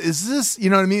hell is this? You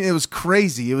know what I mean? It was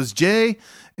crazy. It was Jay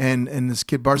and this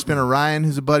kid bar spinner Ryan,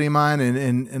 who's a buddy of mine,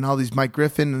 and all these Mike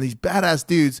Griffin and these badass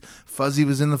dudes. Fuzzy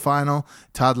was in the final.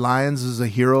 Todd Lyons was a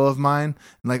hero of mine,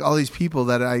 and like all these people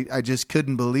that I just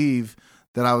couldn't believe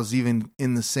that I was even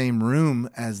in the same room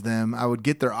as them. I would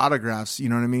get their autographs. You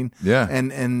know what I mean? Yeah.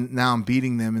 And now I'm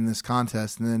beating them in this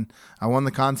contest, and then I won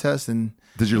the contest. And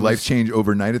does your life change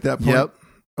overnight at that point? Yep.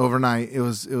 Overnight, it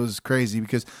was crazy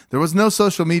because there was no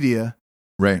social media,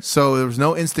 right? So there was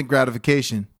no instant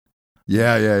gratification.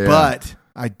 Yeah. But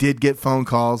I did get phone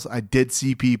calls. I did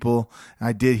see people.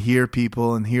 I did hear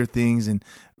people and hear things, and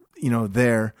you know,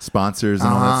 their sponsors and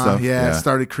all that stuff. Yeah, it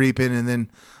started creeping, and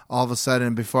then all of a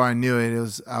sudden, before I knew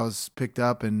it, I was picked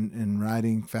up and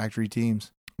riding factory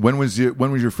teams. When was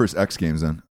your first X Games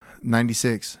then?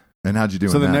 96. And how'd you do?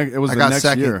 So in that? It was I the got next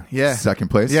second. year. Yeah, second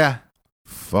place. Yeah.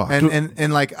 Fuck.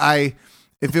 And like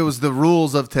if it was the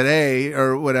rules of today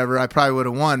or whatever, I probably would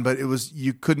have won, but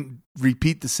you couldn't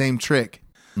repeat the same trick.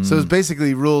 So it was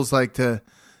basically rules like to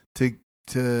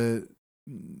you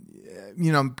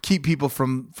know, keep people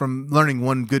from learning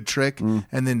one good trick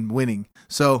and then winning.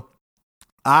 So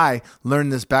I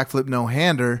learned this backflip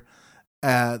no-hander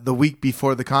the week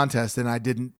before the contest, and I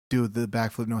didn't do the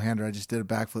backflip no-hander. I just did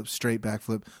a straight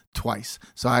backflip twice.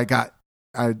 So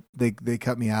they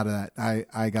cut me out of that.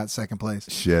 I got second place.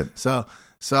 Shit. So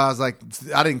I was like,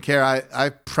 I didn't care. I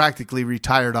practically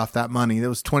retired off that money. It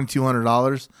was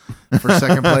 $2,200 for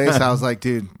second place. I was like,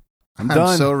 dude, I'm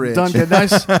done. So rich. Done.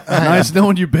 Nice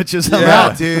knowing you bitches. I'm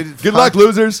out, out, dude. Good luck,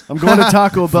 losers. I'm going to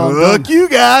Taco Bell. Look, you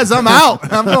guys, I'm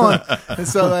out. I'm going. And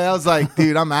so I was like,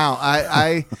 dude, I'm out.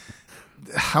 I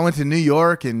went to New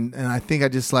York, and I think I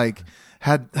just like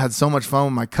had so much fun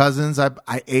with my cousins. I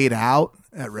ate out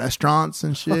at restaurants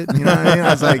and shit. You know what I mean? I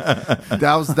was like,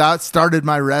 that started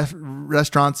my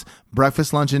restaurants,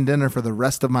 breakfast, lunch, and dinner for the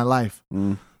rest of my life.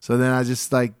 So then I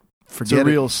just like forget it's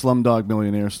a real Slumdog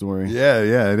Millionaire story. Yeah,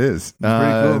 it is. It's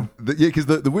pretty cool. Because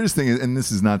the weirdest thing is, and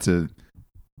this is not to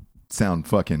sound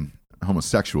fucking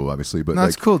homosexual, obviously, but no,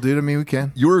 it's cool, dude. I mean, we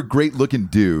can. You're a great looking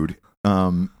dude,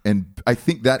 And I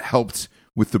think that helped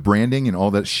with the branding and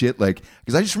all that shit. Like,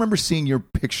 because I just remember seeing your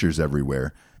pictures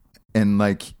everywhere, and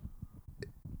like,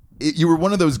 you were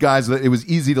one of those guys that it was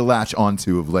easy to latch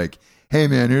onto. Of like, hey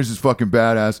man, here's this fucking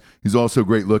badass. He's also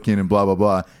great looking and blah blah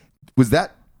blah.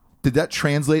 Did that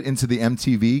translate into the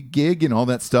MTV gig and all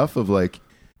that stuff of like,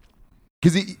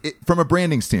 because from a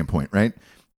branding standpoint, right?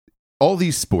 All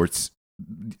these sports,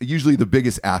 usually the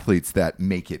biggest athletes that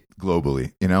make it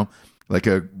globally, you know, like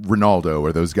a Ronaldo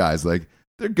or those guys, like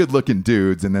they're good looking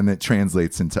dudes, and then it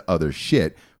translates into other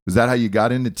shit. Was that how you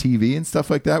got into TV and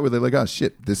stuff like that? Where they're like, oh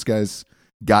shit, this guy's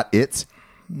got it?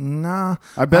 Nah.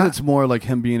 I bet it's more like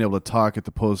him being able to talk at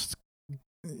the post.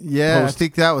 Yeah, I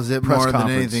think that was it more than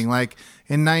conference. anything. Like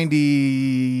in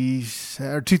 90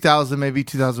 or 2000, maybe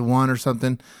 2001 or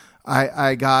something,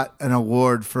 I got an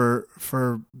award for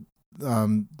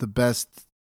the best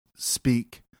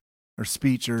speech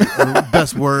or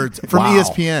best words from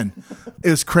ESPN. It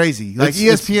was crazy. Like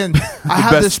ESPN, I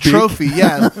have this trophy.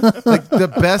 Yeah, like the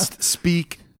best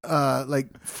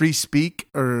like free speak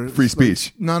or Free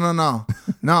speech. No,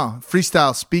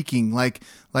 freestyle speaking. Like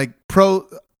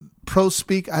pro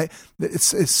speak.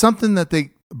 It's something that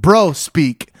they bro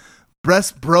speak.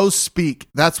 Bro speak.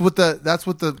 That's what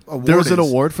the award There was is. An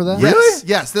award for that? Yes, Really?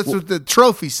 yes. That's what the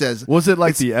trophy says. Was it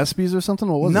like the ESPYs or something?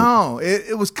 What was it? No,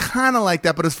 it was kind of like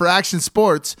that, but it's for action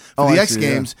sports for Oh, the I X see,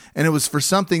 Games, and it was for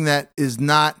something that is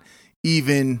not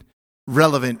even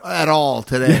relevant at all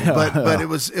today. Yeah. But it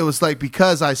was like,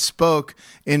 because I spoke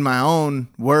in my own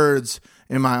words,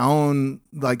 in my own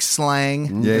like slang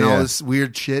and all this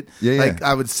weird shit. Yeah, like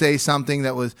I would say something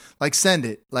that was like send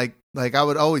it. Like I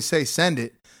would always say send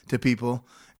it to people,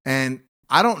 and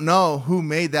I don't know who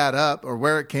made that up or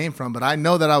where it came from, but I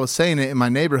know that I was saying it in my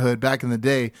neighborhood back in the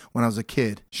day when I was a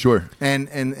kid. Sure. And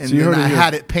So you then heard it I here.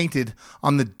 had it painted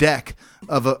on the deck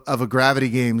of a Gravity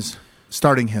Games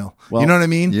starting hill. Well, you know what I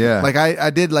mean? yeah. Like I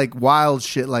did like wild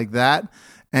shit like that,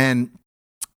 and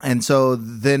so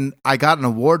then I got an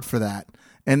award for that.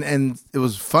 And it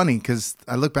was funny because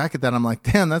I look back at that and I'm like,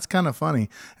 damn, that's kind of funny.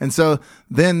 And so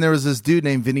then there was this dude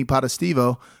named Vinny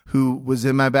Potestivo who was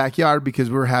in my backyard because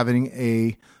we were having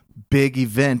a big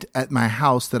event at my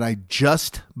house that I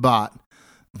just bought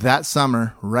that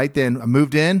summer. Right then, I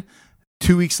moved in.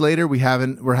 2 weeks later, we're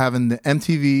having the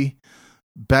MTV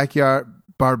Backyard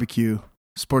Barbecue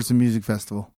Sports and Music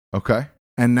Festival. Okay.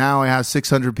 And now I have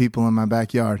 600 people in my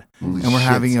backyard. Holy and we're shit.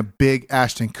 having a big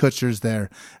Ashton Kutcher's there,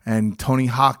 and Tony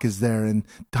Hawk is there, and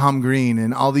Tom Green,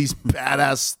 and all these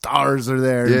badass stars are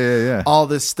there. Yeah. All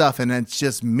this stuff. And it's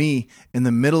just me in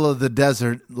the middle of the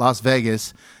desert, Las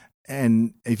Vegas.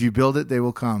 And if you build it, they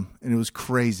will come. And it was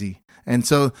crazy. And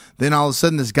so then all of a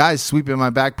sudden, this guy's sweeping my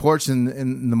back porch in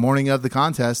the morning of the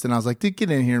contest. And I was like, dude,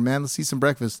 get in here, man. Let's see some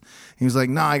breakfast. He was like,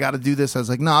 no, I got to do this. I was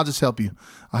like, no, I'll just help you.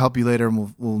 I'll help you later,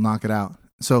 and we'll knock it out.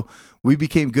 So we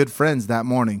became good friends that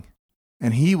morning.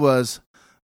 And he was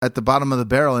at the bottom of the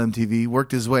barrel MTV,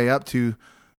 worked his way up to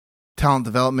talent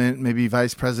development, maybe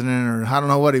vice president, or I don't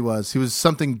know what he was. He was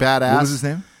something badass. What was his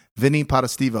name? Vinny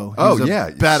Potestivo. Oh, He was a yeah.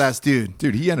 badass dude.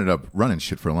 Dude, he ended up running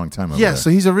shit for a long time. Yeah, so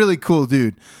he's a really cool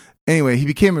dude. Anyway, he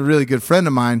became a really good friend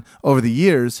of mine over the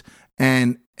years,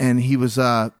 and he was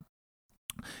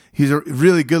he's a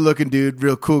really good looking dude,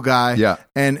 real cool guy. Yeah.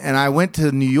 And I went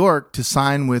to New York to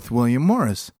sign with William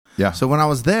Morris. Yeah. So when I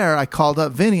was there, I called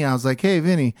up Vinny. I was like, hey,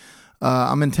 Vinny,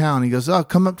 I'm in town. He goes, oh,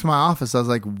 come up to my office. I was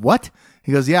like, what?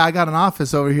 He goes, yeah, I got an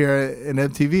office over here in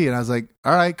MTV. And I was like,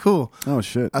 all right, cool. Oh,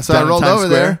 shit. So I Down in rolled Times over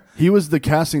Square? there. He was the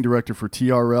casting director for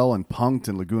TRL and Punk'd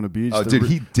and Laguna Beach. Oh, the dude,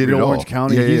 he did it Real all. Orange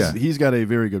County. Yeah. He's got a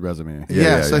very good resume.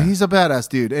 Yeah, so yeah. he's a badass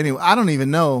dude. Anyway, I don't even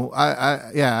know.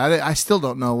 I still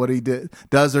don't know what he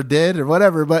does or did or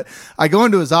whatever. But I go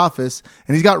into his office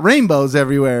and he's got rainbows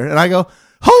everywhere, and I go,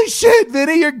 holy shit,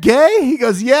 Vinny, you're gay? He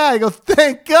goes, yeah. I go,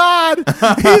 thank God.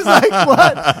 He's like,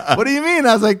 what? What do you mean?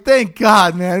 I was like, thank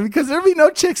God, man, because there'd be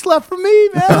no chicks left for me,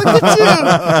 man. Look at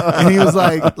you. And he was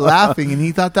like laughing, and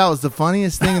he thought that was the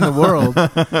funniest thing in the world.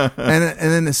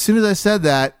 And then as soon as I said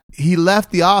that, he left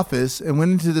the office and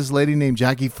went into this lady named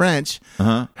Jackie French,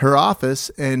 her office,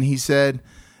 and he said,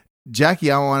 Jackie,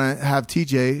 I want to have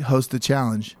TJ host the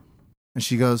challenge. And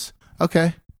she goes,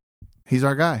 okay, he's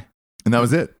our guy. And that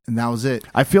was it. And that was it.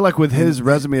 I feel like with his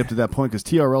resume up to that point, because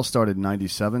TRL started in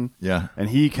 97, Yeah. and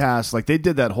he cast, like, they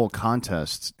did that whole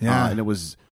contest. Yeah. And it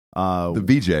was The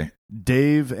VJ.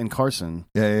 Dave and Carson.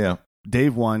 Yeah.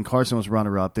 Dave won. Carson was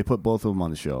runner-up. They put both of them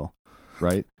on the show,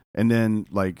 right? And then,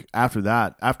 like, after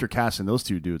that, after casting those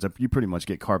two dudes, you pretty much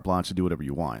get carte blanche to do whatever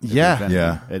you want. Yeah.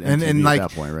 Yeah. At And MTV like, at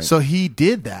that point, right? so he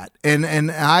did that. And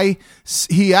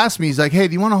he asked me, he's like, hey,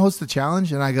 do you want to host the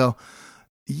challenge? And I go,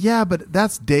 yeah, but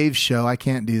that's Dave's show. I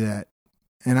can't do that.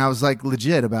 And I was like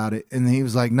legit about it. And he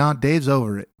was like, no, Dave's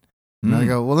over it. And I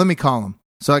go, well, let me call him.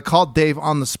 So I called Dave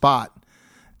on the spot.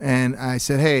 And I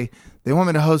said, hey, they want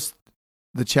me to host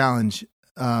the challenge.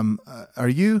 Are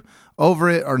you over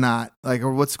it or not? Like,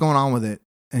 or what's going on with it?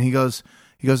 And he goes,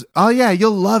 oh yeah,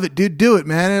 you'll love it, dude. Do it,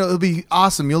 man. It'll be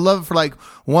awesome. You'll love it for like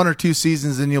 1 or 2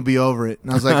 seasons and you'll be over it.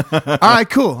 And I was like, all right,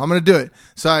 cool. I'm going to do it.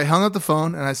 So I hung up the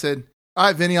phone and I said, all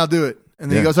right, Vinny, I'll do it. And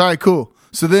then he goes, all right, cool.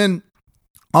 So then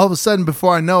all of a sudden,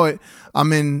 before I know it,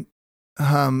 I'm in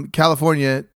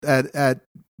California at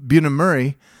Buena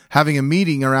Murray having a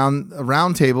meeting around a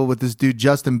round table with this dude,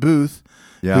 Justin Booth,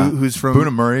 who's from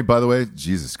Buena Murray, by the way.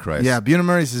 Jesus Christ. Yeah, Buena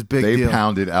Murray's his big deal. They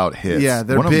pounded out hits. Yeah,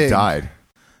 they're One big. of them died.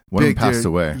 One of them passed dude.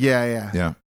 away.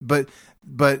 Yeah. But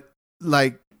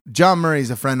like John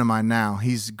Murray's a friend of mine now.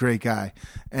 He's a great guy,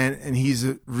 and he's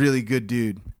a really good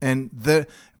dude.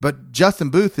 But Justin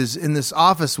Booth is in this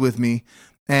office with me,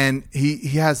 and he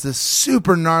has this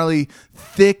super gnarly,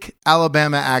 thick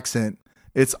Alabama accent.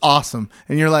 It's awesome,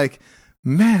 and you're like,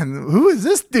 man, who is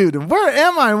this dude? And where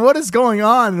am I? And what is going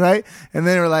on? Right? And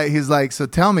they were like, he's like, so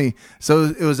tell me. So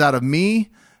it was out of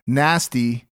me,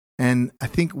 Nasty, and I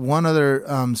think one other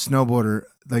snowboarder.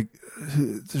 Like,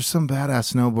 there's some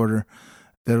badass snowboarder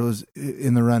that was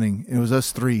in the running. It was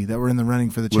us 3 that were in the running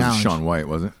for the challenge. Was it Shaun White,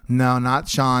 was it? No, not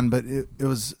Sean, but it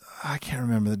was, I can't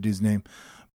remember the dude's name.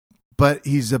 But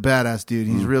he's a badass dude.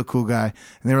 He's a real cool guy.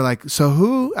 And they were like, so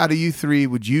who out of you 3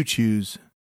 would you choose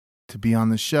to be on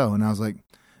the show? And I was like,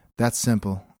 that's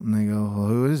simple. And they go, well,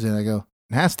 who is it? I go,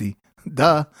 Nasty.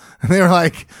 Duh. And they were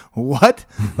like, what?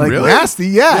 Like, really? Nasty?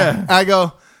 Yeah. I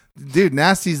go, dude,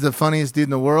 Nasty's the funniest dude in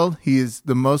the world. He is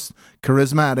the most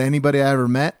charisma out of anybody I ever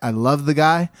met. I love the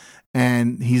guy,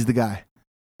 and he's the guy.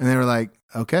 And they were like,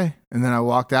 okay. And then I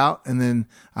walked out, and then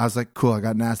I was like, cool, I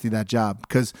got Nasty that job.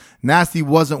 Because Nasty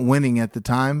wasn't winning at the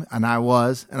time, and I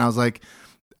was. And I was like,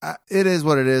 it is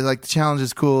what it is. Like, the challenge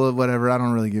is cool, whatever. I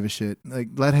don't really give a shit. Like,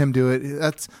 let him do it.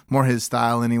 That's more his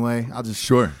style anyway. I'll just...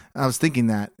 Sure. I was thinking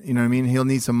that. You know what I mean? He'll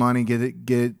need some money, get it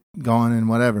going and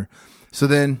whatever. So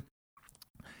then...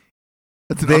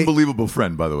 That's an unbelievable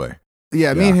friend, by the way.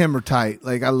 Yeah, me and him are tight.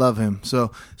 Like, I love him.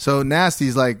 So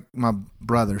Nasty's like my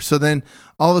brother. So then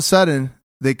all of a sudden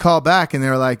they call back and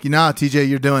they're like, TJ,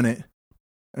 you're doing it.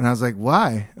 And I was like,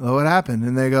 why? Well, what happened?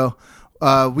 And they go,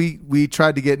 we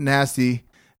tried to get Nasty.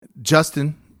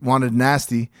 Justin wanted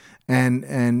Nasty,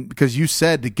 and because you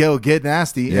said to go get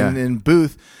Nasty, and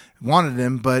Booth wanted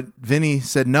him, but Vinny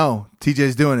said no,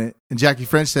 TJ's doing it. And Jackie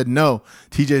French said no,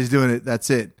 TJ's doing it. That's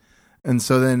it. And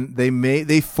so then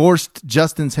they forced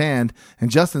Justin's hand,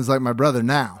 and Justin's like my brother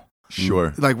now.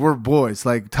 Sure. Like, we're boys,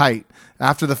 like tight.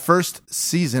 After the first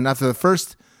season, after the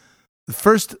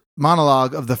first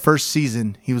monologue of the first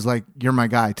season, he was like, you're my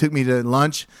guy. Took me to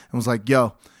lunch and was like,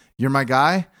 yo, you're my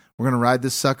guy. We're going to ride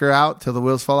this sucker out till the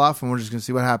wheels fall off, and we're just going to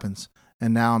see what happens.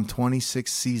 And now I'm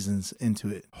 26 seasons into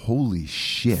it. Holy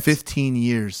shit. 15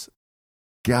 years.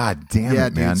 God damn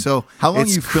it, man. Dude. So how long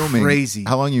it's are you filming? Crazy.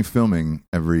 How long are you filming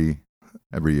every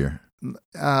year?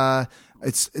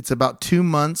 It's about 2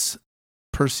 months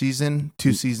per season,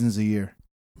 2 seasons a year.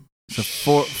 So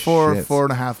four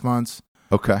and a half months.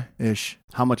 Okay. Ish.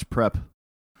 How much prep?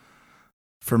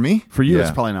 For me? For you, Yeah.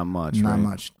 it's probably not much. Not right?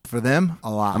 much. For them, a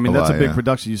lot. I mean, A that's lot, a big yeah.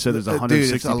 production. You said there's Dude,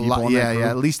 160 it's a people lot. on that crew?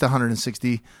 At least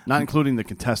 160. Not including the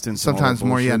contestants. and all Sometimes that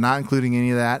more, bullshit? not including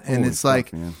any of that. And Holy it's fuck,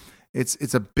 like, man.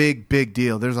 it's a big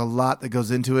deal. There's a lot that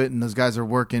goes into it, and those guys are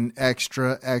working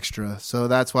extra. So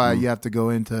that's why you have to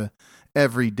go into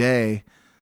every day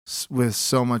with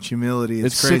so much humility.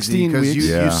 It's crazy 16 because weeks.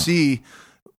 you see,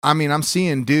 I mean, I'm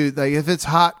seeing, dude, like, if it's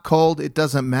hot, cold, it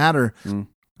doesn't matter.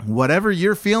 Whatever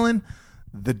you're feeling,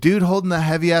 the dude holding the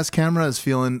heavy ass camera is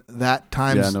feeling that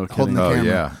times no kidding. holding the Oh, camera.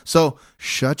 yeah. So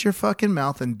shut your fucking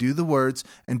mouth and do the words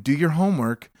and do your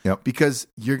homework. Yep. Because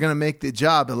you're going to make the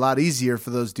job a lot easier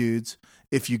for those dudes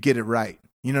if you get it right.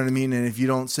 You know what I mean? And if you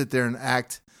don't sit there and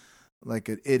act like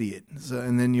an idiot. So,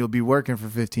 and then you'll be working for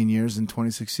 15 years and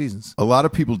 26 seasons. A lot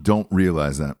of people don't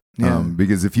realize that. Yeah.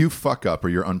 Because if you fuck up or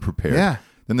you're unprepared,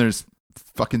 then there's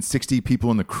fucking 60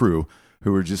 people in the crew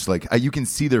who are just like, you can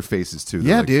see their faces too.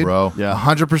 They're like, dude. bro. Yeah.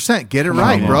 100%. Get it Come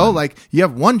right, on. bro. Like, you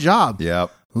have one job. Yep.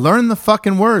 Learn the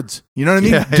fucking words. You know what I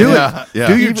mean? Yeah, Do yeah, it. yeah.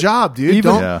 Do your job, dude.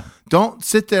 Yeah. Don't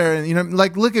sit there and,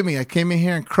 like, look at me. I came in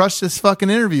here and crushed this fucking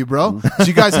interview, bro. So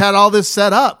you guys had all this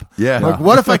set up. Yeah. Like,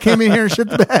 what if I came in here and shit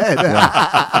the bed?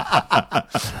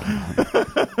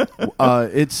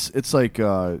 It's like,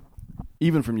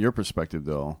 even from your perspective,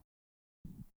 though,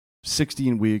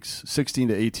 16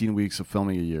 to 18 weeks of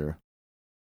filming a year.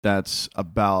 That's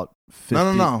about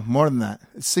 50. No. More than that.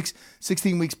 It's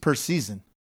 16 weeks per season.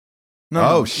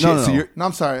 No, shit! No. So you're No,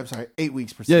 I'm sorry. 8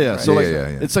 weeks per Yeah, season. yeah. right? So like, Yeah.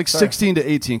 it's like 16 to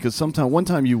 18 because one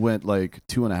time you went like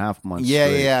 2.5 months. Yeah,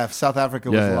 straight. yeah. South Africa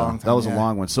was a long time. That was a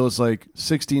long one. So it's like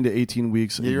 16 to 18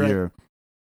 weeks a you're year.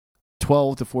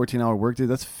 12 to 14-hour workday.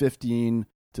 That's 15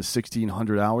 to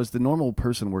 1,600 hours. The normal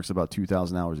person works about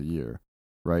 2,000 hours a year,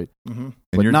 right? Mm-hmm.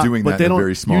 and you're doing that in a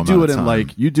very small You do amount it of in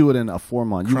time. you do it in a 4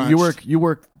 month. Crunched. You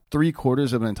work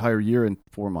 3/4 of an entire year in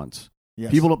 4 months.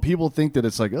 Yes. People think that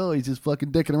it's like, oh, he's just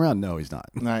fucking dicking around. No, he's not.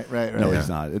 Right. No, Yeah. he's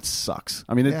not. It sucks.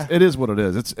 I mean, Yeah. it is what it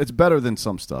is. It's better than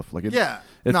some stuff. Like it fits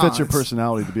your it's-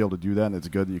 personality to be able to do that, and it's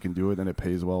good that you can do it, and it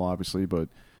pays well, obviously. But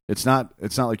it's not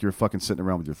like you're fucking sitting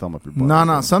around with your thumb up your butt.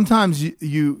 No. Sometimes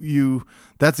you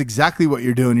that's exactly what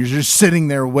you're doing. You're just sitting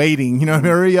there waiting. You know,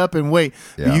 hurry up and wait.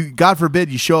 Yeah. You, God forbid,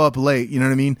 you show up late. You know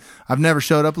what I mean? I've never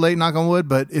showed up late, knock on wood.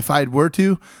 But if I were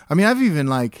to, I mean, I've even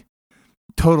like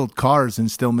totaled cars and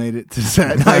still made it to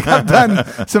set. Like I've done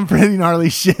some pretty gnarly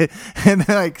shit and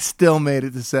like still made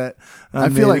it to set. I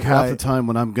feel like half the the time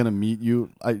when I'm gonna meet you,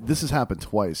 this has happened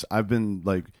twice.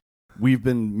 We've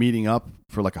been meeting up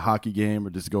for like a hockey game or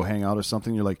just go hang out or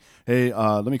something. You're like, hey,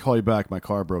 let me call you back. My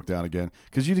car broke down again.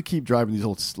 Because you keep driving these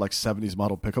old like 70s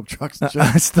model pickup trucks and shit.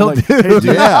 I still Like, do. Hey, dude,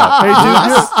 Yeah. hey,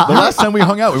 dude, The last time we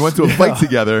hung out, we went to a fight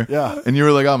together. Yeah. And you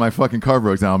were like, oh, my fucking car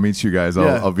broke down. I'll meet you guys.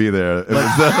 Yeah. I'll be there. It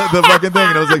was the fucking thing.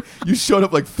 And I was like, you showed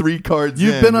up like 3 cards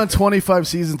You've in. been on 25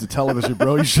 seasons of television,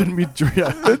 bro. You shouldn't be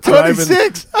driving.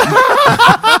 26.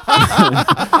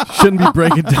 Shouldn't be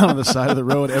breaking down on the side of the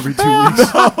road every 2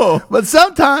 weeks. But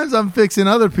sometimes I'm fixing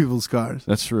other people's cars.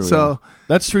 That's true. So yeah.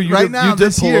 That's true. You right did, now, you did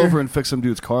this pull year- over and fix some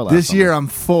dude's car last this summer. year I'm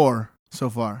 4 so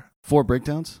far. 4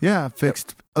 breakdowns? Yeah, I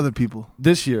fixed other people.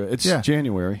 This year. It's Yeah.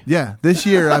 January. Yeah, this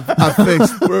year I've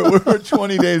fixed We're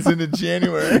 20 days into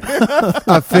January.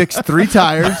 I fixed 3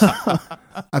 tires.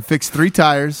 I fixed 3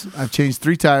 tires. I've changed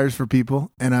 3 tires for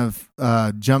people, and I've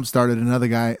jump started another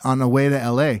guy on the way to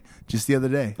LA just the other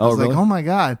day. I Oh, was like, really? oh my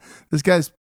god, this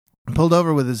guy's pulled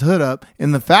over with his hood up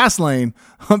in the fast lane.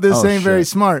 This Oh, ain't very shit.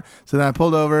 smart. So then I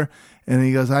pulled over, and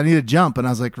he goes, I need a jump, and I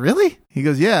was like, really? He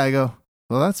goes, yeah. I go,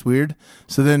 well, that's weird.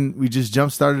 So then we just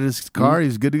jump started his car. He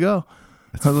was good to go.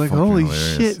 I was like, fucking holy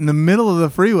hilarious. shit! In the middle of the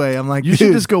freeway, I'm like, You should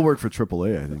dude, just go work for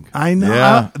AAA, I think. I know.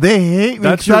 Yeah. They hate me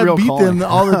That's because your I real beat calling. them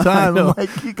all the time. I know. I'm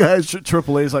like, you guys.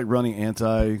 AAA is like running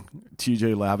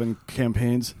anti-TJ Lavin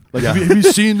campaigns. Like, Yeah. have you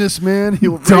seen this man?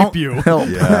 He'll Don't rape you. help.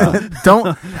 Yeah.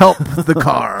 Don't help the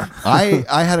car. I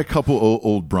had a couple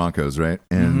old Broncos, right?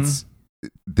 And Mm-hmm.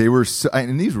 they were,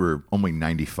 and these were only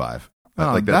 95.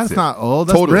 Oh, Like, that's it. not old.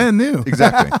 That's Totally. brand new.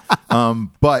 Exactly.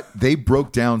 But they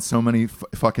broke down so many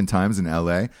fucking times in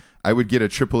LA. I would get a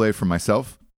AAA for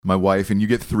myself, my wife, and you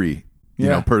get 3, you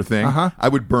Yeah. know, per thing. Uh-huh. I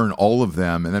would burn all of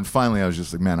them. And then finally I was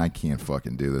just like, man, I can't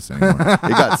fucking do this anymore. It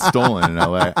got stolen in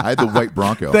LA. I had the white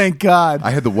Bronco. Thank God.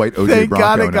 I had the white OJ Thank Bronco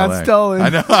God it in got LA. stolen. I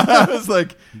know. I was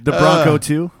like, The Bronco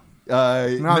too.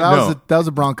 No, that was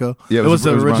a Bronco. Yeah, It was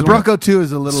the original. The Bronco 2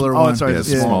 is a littler Oh, one. sorry, Yeah, it's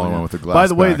it's a smaller yeah. one with the glass. By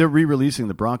the way, back. they're re-releasing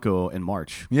the Bronco in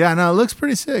March. Yeah, no, it looks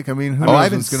pretty sick. I mean, who knows I what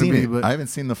haven't it's going seen to be, it. but I haven't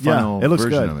seen the final Yeah, it looks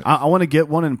version good. of it. I want to get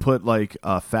one and put like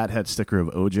a fathead sticker of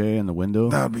OJ in the window.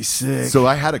 that would be sick. So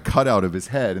I had a cutout of his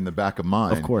head in the back of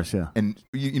mine. Of course, yeah. And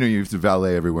you know, you used to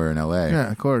valet everywhere in LA. Yeah,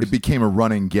 of course. It became a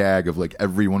running gag of like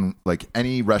everyone, like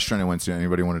any restaurant I went to,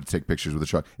 anybody wanted to take pictures with a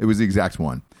truck. It was the exact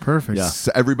one. Perfect. Yeah.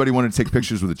 So everybody wanted to take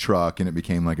pictures with a truck, and it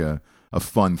became like a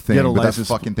fun thing. Get a But that license-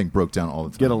 fucking thing broke down all the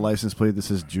time. Get a license plate that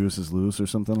says "Juice is loose" or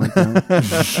something like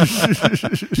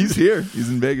that. He's here. He's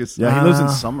in Vegas. Yeah, he lives in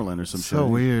Summerlin or some So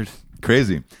shit. weird.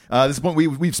 Crazy. This point,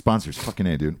 we've sponsors. Fucking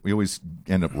A, dude. We always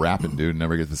end up rapping, dude, and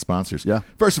never get the sponsors. Yeah.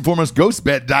 First and foremost,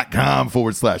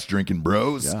 ghostbed.com/drinking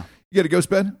bros. Yeah. You got a ghost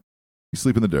bed? You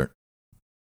sleep in the dirt.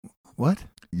 What?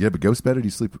 You have a ghost bed, or do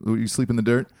you sleep in the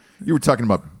dirt? You were talking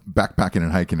about backpacking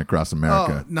and hiking across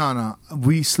America. Oh, no.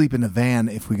 We sleep in a van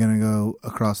if we're going to go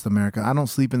across America. I don't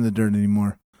sleep in the dirt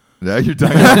anymore. Yeah, you're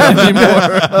talking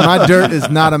anymore. My dirt is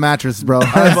not a mattress, bro.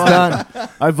 It's done.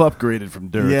 I've upgraded from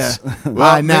dirt. Yeah. Well,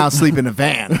 I now sleep in a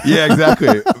van. Yeah,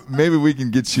 exactly. Maybe we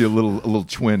can get you a little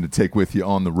twin to take with you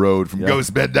on the road from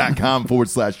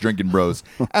ghostbed.com/drinking bros.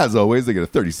 As always, they get a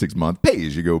 36-month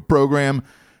pay-as-you-go program.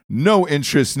 No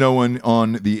interest. No one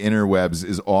on the interwebs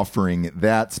is offering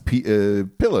that.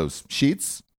 Pillows,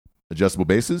 sheets, adjustable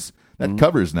bases. That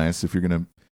cover's nice if you're going to,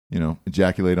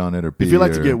 ejaculate on it or pee. If you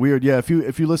like to or- get weird, yeah. If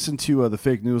you listen to the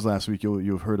fake news last week,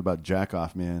 you've heard about Jack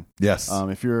Off Man. Yes.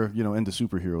 If you're into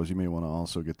superheroes, you may want to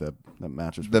also get that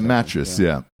mattress. The protection. mattress,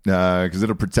 yeah. Because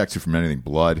it'll protect you from anything,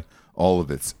 blood, all of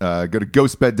it. Go to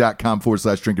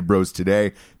ghostbed.com/drinking bros today.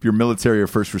 If you're military or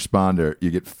first responder, you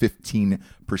get 15%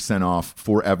 off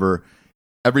forever.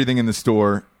 Everything in the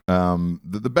store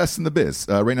The best in the biz.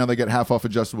 Right now they get half off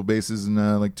adjustable bases and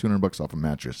like $200 off a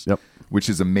mattress. Yep. Which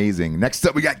is amazing. Next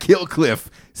up, we got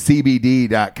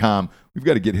KillcliffCBD.com. We've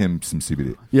got to get him some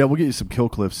CBD. Yeah, we'll get you some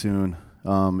Killcliff soon.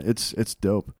 It's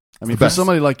dope. I mean, the for best.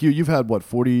 somebody like you've had, what,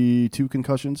 42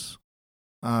 concussions?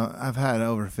 I've had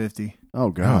over 50 Oh,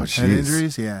 God. Oh, head jeez.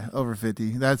 injuries. Yeah, over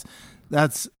 50. That's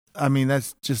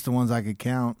just the ones I could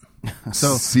count.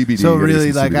 So CBD. So you gotta really,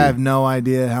 get some like, CBD. I have no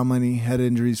idea how many head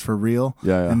injuries for real,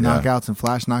 Yeah. and Yeah. knockouts and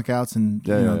flash knockouts and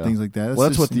things like that. Well,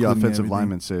 that's what just the including offensive everything.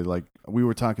 linemen say. Like, we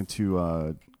were talking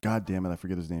to, God damn it, I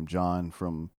forget his name, John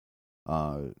from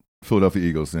Philadelphia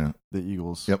Eagles, yeah. the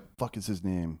Eagles. Yep. Fuck is his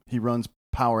name? He runs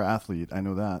Power Athlete. I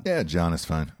know that. Yeah, John is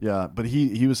fine. Yeah, but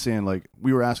he was saying, like,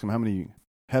 we were asking him how many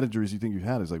head injuries you think you've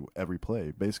had. He's like, every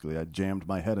play. Basically, I jammed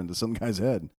my head into some guy's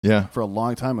head Yeah. for a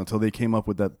long time until they came up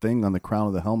with that thing on the crown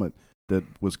of the helmet that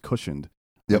was cushioned.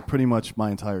 Yep. Like, pretty much my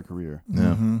entire career.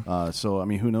 Yeah. So, I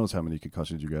mean, who knows how many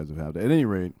concussions you guys have had. At any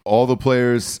rate, All the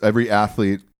players, every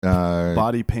athlete,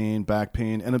 body pain, back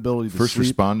pain, inability to first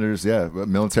sleep. responders,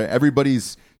 military,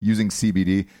 everybody's using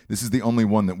CBD. This is the only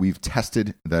one that we've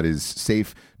tested that is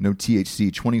safe. No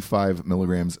THC, 25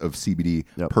 milligrams of CBD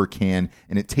Yep. per can,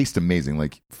 and it tastes amazing.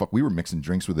 Like, fuck, we were mixing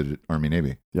drinks with it at Army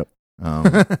Navy. Yep.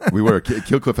 We were.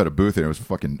 Killcliff had a booth there. It was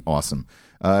fucking awesome.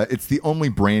 It's the only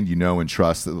brand you know and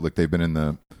trust. Like, they've been in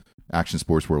the action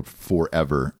sports world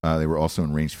forever. They were also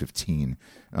in Range 15.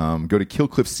 Go to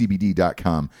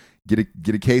killcliffcbd.com.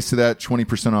 Get a case of that,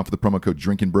 20% off with the promo code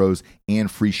Drinkin' Bros and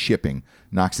free shipping.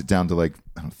 Knocks it down to like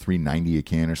 $3.90 a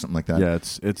can or something like that. Yeah,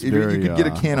 it's If very. you could get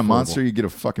a can of affordable. Monster, you get a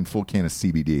fucking full can of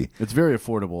CBD. It's very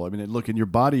affordable. I mean, look, and your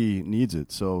body needs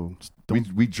it. So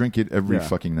We drink it every Yeah.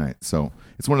 fucking night. So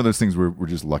it's one of those things where we're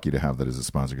just lucky to have that as a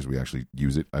sponsor because we actually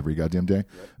use it every goddamn day.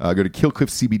 Go to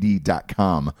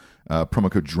killcliffcbd.com.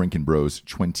 Promo code Drinkin' Bros,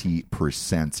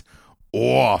 20%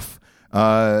 off.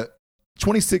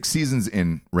 26 seasons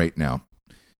in right now.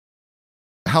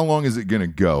 How long is it going to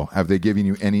go? Have they given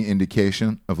you any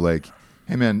indication of like,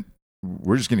 hey man,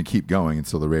 we're just going to keep going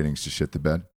until the ratings just shit the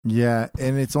bed? Yeah,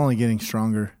 and it's only getting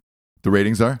stronger. The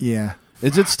ratings are? Yeah.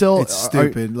 is it still? It's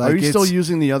stupid. Are Like, you still it's-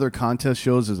 using the other contest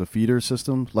shows as a feeder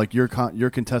system? Like your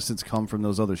contestants come from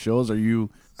those other shows? Are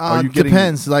you? Are you getting?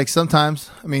 Depends. Like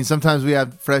sometimes we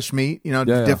have fresh meat. Yeah.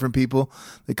 Different people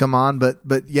that come on.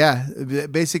 But yeah,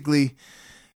 basically,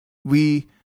 we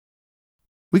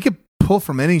could pull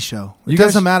from any show. It You guys-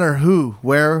 doesn't matter who,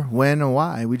 where, when, or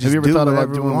why. We just Have you ever do thought about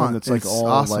whatever we doing want. one that's like It's all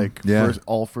awesome. like Yeah.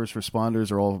 all first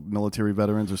responders or all military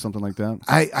veterans or something like that?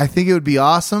 I think it would be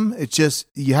awesome. It's just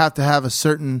you have to have a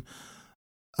certain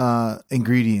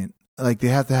ingredient. Like they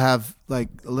have to have like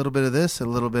a little bit of this, a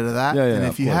little bit of that. Yeah, and of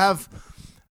if you course. have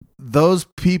those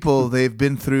people, they've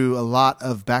been through a lot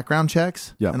of background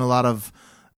checks Yeah. and a lot of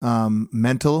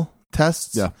mental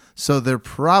tests. Yeah. So they're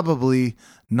probably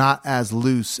not as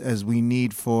loose as we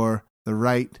need for the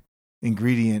right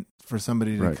ingredient for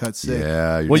somebody to Right. cut sick.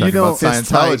 Yeah, you're Well, you talking know, about fist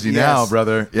tight, Scientology now, yes.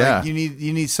 brother. Yeah, Like you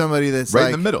need somebody that's right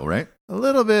like in the middle, right? a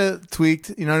little bit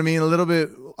tweaked, you know what I mean? A little bit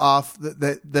off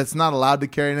that's not allowed to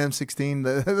carry an M16.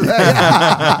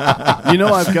 You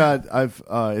know,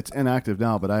 it's inactive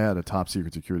now, but I had a top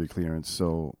secret security clearance.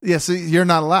 So Yeah, so you're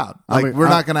not allowed. Like I'm a- we're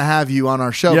not going to have you on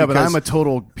our show. yeah, but because- I'm a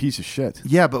total piece of shit.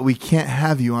 yeah, but we can't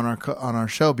have you on our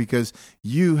show because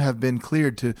you have been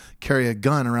cleared to carry a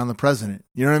gun around the president.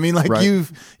 You know what I mean? Like Right.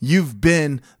 you've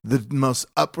been the most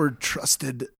upward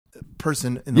trusted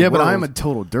person in the Yeah, world. but I'm a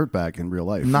total dirtbag in real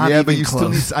life. not Yeah, even but you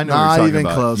close. still need- I know what not you're talking even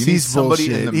about. close. You need He's somebody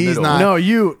in bullshit. the He's middle. not. No,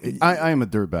 I am a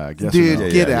dirtbag. Yes, Dude, or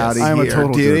no? get Yeah, out of I'm a here,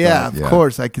 total dude. dirtbag. Yeah, of Yeah.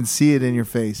 course. I can see it in your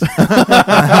face.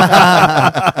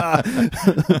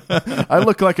 I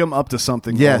look like I'm up to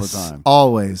something all Yes, the time.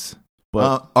 always.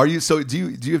 But Are you? So do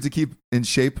you have to keep in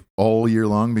shape all year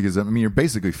long? Because I mean, you're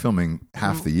basically filming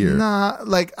half the year. Nah,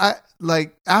 like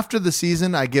after the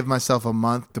season, I give myself a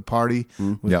month to party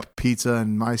with Yep. pizza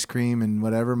and ice cream and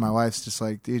whatever. My wife's just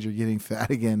like, dude, you're getting fat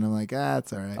again. I'm like,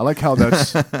 it's all right. I like how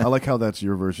that's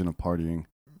your version of partying.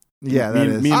 Yeah, that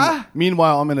is.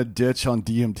 Meanwhile, I'm in a ditch on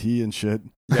DMT and shit.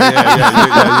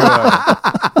 Yeah.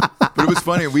 But it was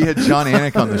funny. We had John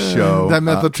Anik on the show. That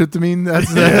methyltryptamine,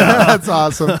 that's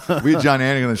awesome. We had John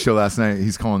Anik on the show last night.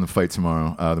 He's calling the fight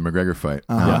tomorrow, the McGregor fight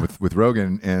with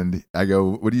Rogan. And I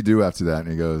go, "What do you do after that?" And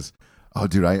he goes, "Oh,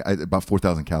 dude, I about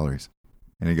 4,000 calories."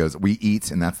 And he goes, "We eat,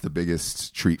 and that's the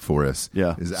biggest treat for us."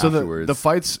 Yeah. Is So afterwards. the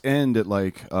fights end at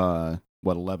like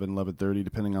 11:30,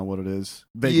 depending on what it is.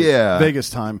 Yeah. Vegas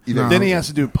time. Either- Then he has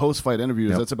to do post-fight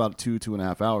interviews. Yep. That's about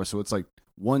 2.5 hours. So it's like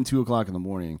 1, 2 o'clock in the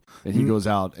morning, and he goes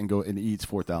out and eats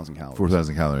 4,000 calories.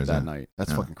 4,000 calories that yeah. night.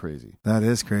 That's fucking crazy. That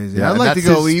is crazy. Yeah, I'd and like to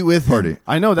that's go his eat with party. him.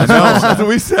 I know That's what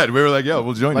we said. We were like, "Yo,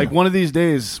 we'll join like you." one of these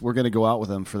days, we're gonna go out with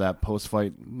him for that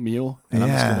post-fight meal, and I'm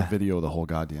just Yeah. gonna video the whole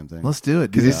goddamn thing. Let's do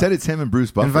it. Because dude. he said it's him and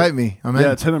Bruce Buffer. Invite me. I'm in.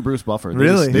 Yeah, it's him and Bruce Buffer.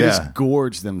 Really? They Yeah. just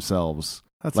gorge themselves.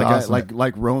 That's like awesome.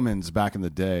 like Romans back in the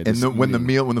day. And when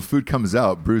the food comes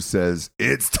out, Bruce says,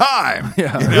 "It's time."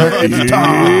 Yeah. You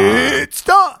know, it's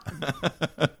time.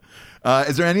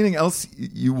 Is there anything else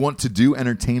you want to do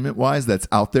entertainment wise that's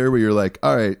out there where you're like,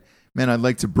 all right, man, I'd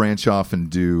like to branch off and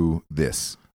do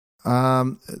this?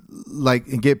 Like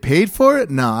and get paid for it?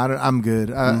 No, I'm good.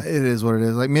 It is what it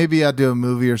is. Like maybe I'll do a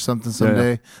movie or something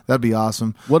someday. That'd be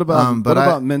awesome. What about but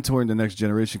about mentoring the next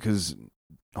generation? Because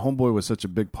Homeboy was such a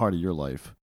big part of your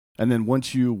life, and then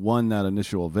once you won that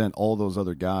initial event, all those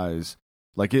other guys,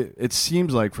 like it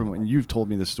seems like from when you've told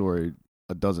me this story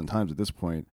a dozen times at this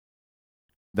point,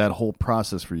 that whole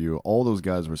process for you, all those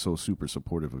guys were so super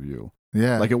supportive of you.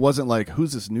 Yeah. Like it wasn't like,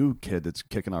 who's this new kid that's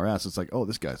kicking our ass? It's like, oh,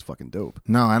 this guy's fucking dope.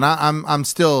 No, and I'm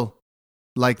still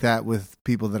like that with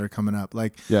people that are coming up.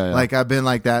 Like Yeah. like I've been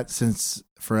like that since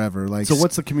forever. Like So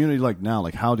what's the community like now?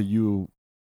 Like how do you,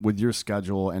 with your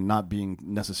schedule and not being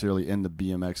necessarily in the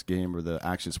BMX game or the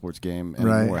action sports game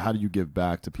anymore, Right. how do you give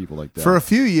back to people like that? For a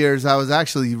few years, I was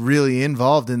actually really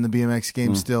involved in the BMX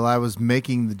game still. I was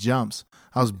making the jumps.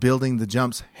 I was building the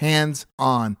jumps hands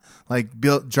on, like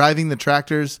driving the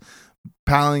tractors,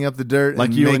 piling up the dirt, like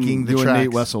and you making and, the you tracks. and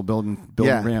Nate Wessel building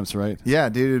Yeah. ramps, right? Yeah,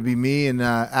 dude, it'd be me and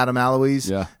Adam Alois,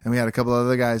 Yeah. and we had a couple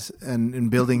other guys,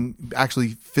 and building, actually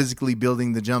physically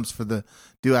building the jumps for the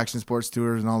Do Action Sports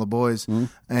Tours and all the boys,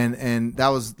 and that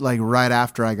was like right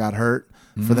after I got hurt.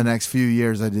 For the next few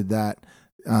years, I did that.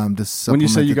 To When you supplement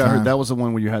say you the got hurt, time. that was the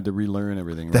one where you had to relearn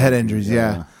everything. The right? head injuries,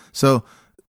 yeah. So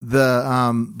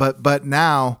the but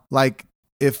now, like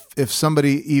if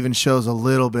somebody even shows a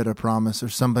little bit of promise, or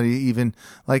somebody even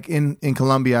like in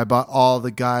Colombia, I bought all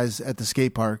the guys at the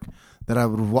skate park that I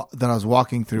was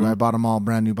walking through. I bought them all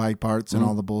brand new bike parts and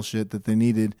all the bullshit that they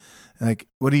needed. Like,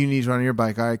 what do you need to run your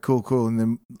bike? All right, cool. And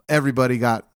then everybody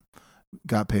got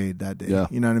paid that day. Yeah.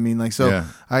 You know what I mean? Like, so Yeah.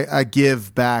 I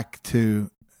give back to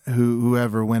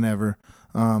whoever, whenever.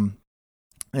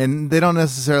 And they don't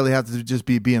necessarily have to just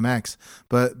be BMX,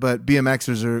 but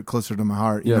BMXers are closer to my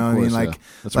heart. You Yeah, know of what I mean? course, Like, yeah.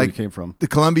 That's where you like came from. the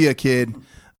Colombia kid,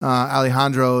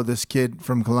 Alejandro, this kid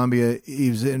from Colombia, he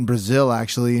was in Brazil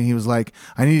actually, and he was like,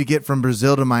 I need to get from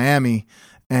Brazil to Miami,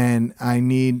 and I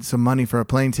need some money for a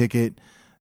plane ticket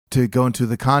to go into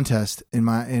the contest in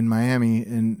Miami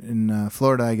in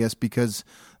Florida, I guess, because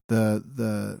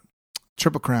the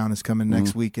Triple Crown is coming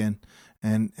next weekend.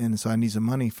 And so I need some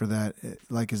money for that.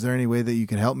 Like, is there any way that you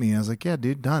could help me? And I was like, yeah,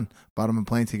 dude, done. Bought him a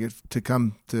plane ticket to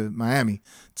come to Miami.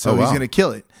 So he's going to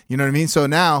kill it. You know what I mean? So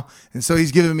now,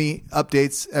 he's giving me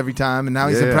updates every time. And now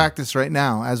he's in practice right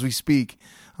now as we speak.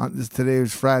 Today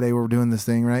was Friday. We're doing this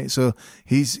thing, right? So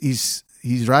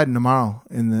he's riding tomorrow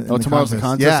in the tomorrow's the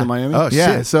contest in Miami? Oh,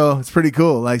 yeah. shit. So it's pretty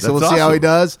cool. Like, so That's we'll see how he awesome.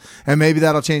 does. And maybe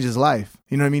that'll change his life.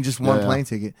 You know what I mean? Just one Yeah. plane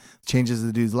ticket changes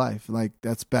the dude's life. Like,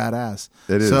 that's badass.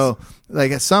 It is. So,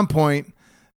 like, at some point,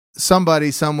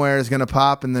 somebody somewhere is going to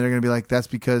pop, and they're going to be like, that's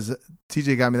because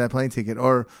TJ got me that plane ticket,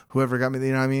 or whoever got me,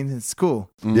 you know what I mean? It's cool.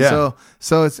 Yeah.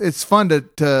 So it's fun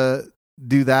to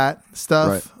do that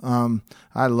stuff.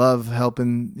 I love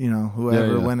helping,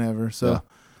 whoever, Yeah. whenever. So Yeah.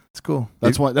 it's cool.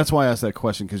 That's why I asked that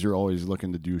question, because you're always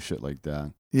looking to do shit like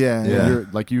that. Yeah. Yeah. You're,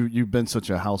 like you've been such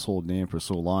a household name for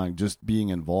so long. Just being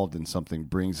involved in something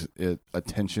brings it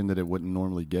attention that it wouldn't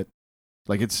normally get.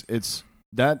 Like it's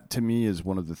that to me is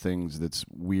one of the things that's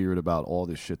weird about all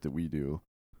this shit that we do.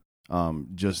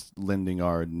 Just lending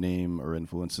our name or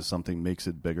influence to something makes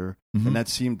it bigger, and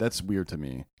that's weird to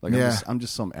me. Like I'm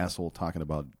just some asshole talking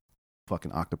about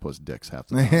fucking octopus dicks half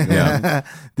the time. Yeah.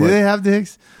 Do they have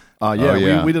dicks?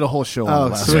 Yeah. We did a whole show on it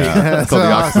last sweet. week. Yeah. It's called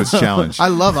the Octopus Challenge. I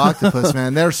love octopus,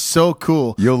 man. They're so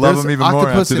cool. You'll love There's them even more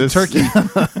octopus after in this.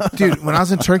 Turkey. Dude, when I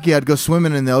was in Turkey, I'd go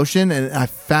swimming in the ocean, and I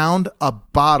found a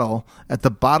bottle at the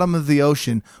bottom of the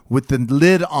ocean with the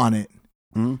lid on it.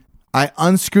 I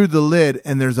unscrewed the lid,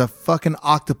 and there's a fucking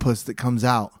octopus that comes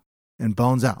out and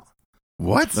bones out.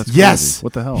 What? That's Yes. crazy.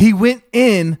 What the hell? He went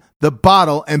in the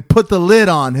bottle and put the lid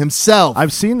on himself.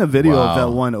 I've seen the video Wow. of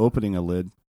that one opening a lid.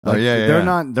 Oh, yeah.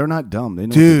 They're not dumb. They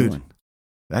know Dude. what they're doing.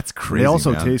 That's crazy. They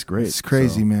also man. taste great. It's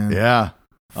crazy, so. man. Yeah.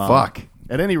 Fuck.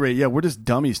 At any rate, yeah, we're just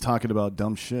dummies talking about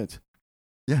dumb shit.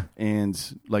 Yeah.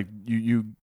 And like you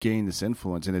gain this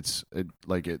influence, and I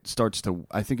think it starts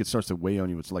to weigh on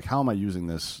you. It's like, how am I using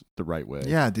this the right way?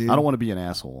 Yeah, dude. I don't want to be an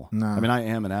asshole. No. I mean, I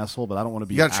am an asshole, but I don't want to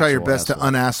be. You got to try your best to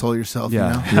un-asshole yourself.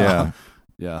 Yeah. You know? Yeah.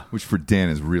 Yeah. which for Dan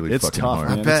is really It's fucking tough, hard.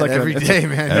 man. I bet It's like every day,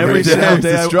 man. every day. single It's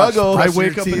day a struggle. I Brush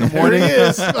wake your up in teeth. the morning. There he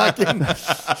is, fucking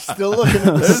still looking at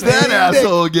the There's same that dick.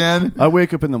 asshole again. I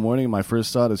wake up in the morning and my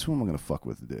first thought is, who am I going to fuck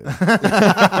with today?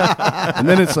 And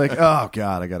then it's like, oh,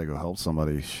 God, I got to go help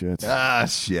somebody. Shit. Ah,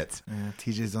 shit. Yeah,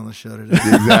 TJ's on the show today.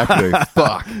 Exactly.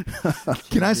 Fuck.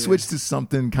 Can I switch to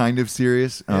something kind of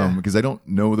serious? Yeah. Because I don't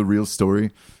know the real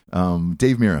story.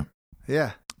 Dave Mirra,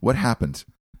 Yeah. what happened?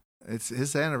 It's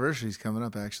his anniversary's coming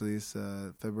up. Actually, it's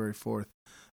February 4th.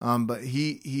 But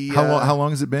he How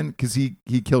long has it been? Because he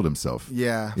killed himself.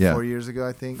 Yeah, Yeah. 4 years ago,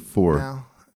 I think. 4. Now.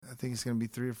 I think it's gonna be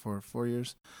 3 or 4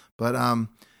 years. But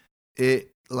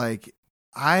it like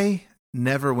I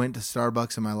never went to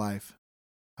Starbucks in my life.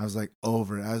 I was like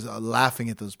over it. I was laughing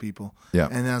at those people. Yeah.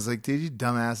 And I was like, dude, you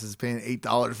dumbasses paying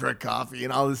 $8 for a coffee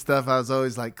and all this stuff. I was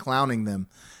always like clowning them.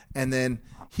 And then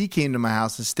he came to my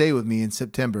house to stay with me in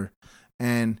September,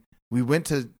 and we went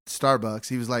to Starbucks.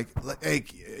 He was like, hey,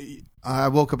 I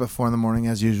woke up at 4 a.m.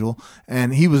 as usual,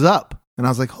 and he was up. And I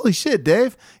was like, holy shit,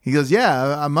 Dave. He goes,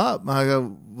 yeah, I'm up. I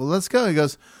go, well, let's go. He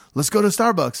goes, let's go to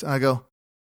Starbucks. And I go,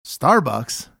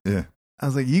 Starbucks? Yeah. I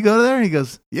was like, you go there? And he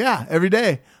goes, yeah, every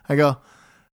day. I go,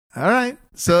 all right.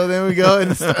 So then we go,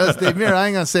 and it's Dave Mirra. I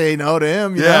ain't going to say no to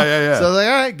him. You know? Yeah. So I was like,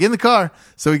 all right, get in the car.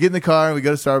 So we get in the car, and we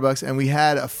go to Starbucks, and we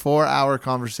had a 4-hour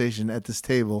conversation at this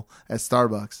table at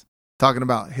Starbucks, talking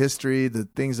about history, the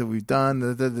things that we've done,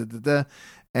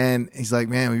 And he's like,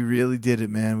 man, we really did it,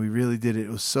 man. We really did it. It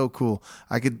was so cool.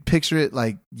 I could picture it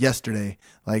like yesterday,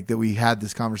 like that we had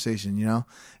this conversation, you know?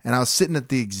 And I was sitting at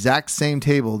the exact same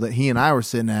table that he and I were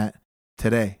sitting at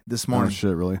today, this Oh, morning.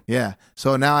 shit, really? Yeah.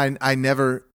 So now I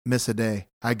never miss a day.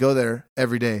 I go there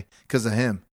every day because of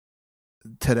him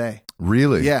today.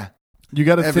 Really? Yeah. You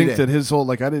got to Every think day. that his whole,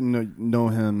 like, I didn't know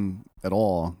him at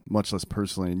all, much less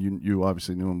personally, and you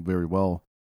obviously knew him very well.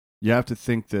 You have to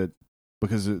think that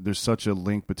because there's such a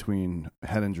link between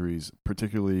head injuries,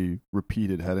 particularly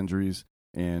repeated head injuries,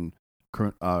 and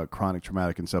chronic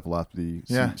traumatic encephalopathy,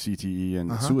 Yeah. CTE,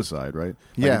 and Uh-huh. suicide, right?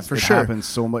 Yeah, it for sure. Happens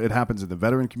so much. It happens in the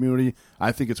veteran community.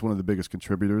 I think it's one of the biggest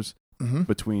contributors Mm-hmm.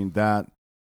 between that,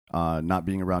 not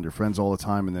being around your friends all the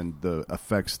time, and then the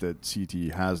effects that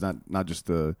CTE has, not just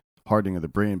the hardening of the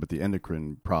brain, but the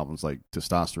endocrine problems like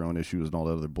testosterone issues and all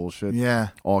that other bullshit. Yeah.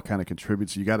 All kind of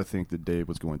contributes. So you got to think that Dave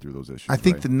was going through those issues. I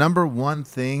think right? the number one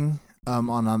thing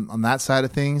on that side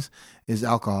of things is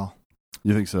alcohol.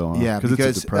 You think so? Huh? Yeah, it's a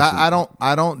because depressant.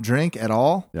 I don't drink at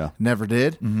all. Yeah. Never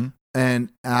did. Mm-hmm.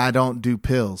 And I don't do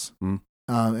pills. Mm.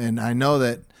 And I know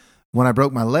that when I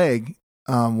broke my leg,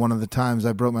 one of the times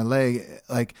I broke my leg,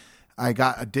 like I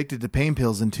got addicted to pain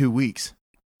pills in 2 weeks.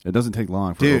 It doesn't take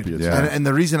long for Dude, opiates. yeah. and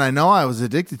the reason I know I was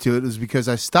addicted to it was because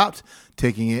I stopped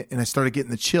taking it and I started getting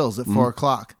the chills at 4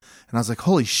 o'clock. And I was like,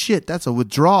 holy shit, that's a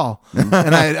withdrawal. And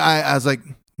I was like,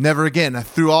 never again. I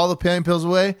threw all the pain pills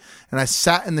away and I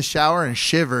sat in the shower and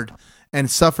shivered and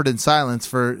suffered in silence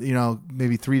for,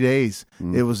 maybe 3 days.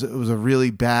 It was a really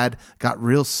bad, got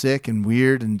real sick and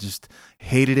weird and just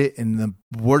hated it and the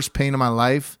worst pain of my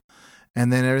life. And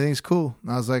then everything's cool.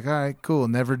 I was like, all right, cool.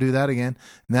 Never do that again.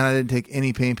 And then I didn't take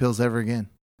any pain pills ever again.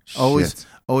 Always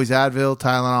Advil,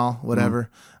 Tylenol, whatever.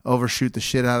 Overshoot the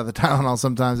shit out of the Tylenol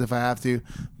sometimes if I have to,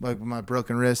 like with my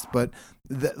broken wrist. But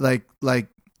like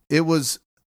it was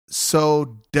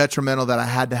so detrimental that I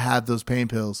had to have those pain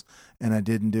pills, and I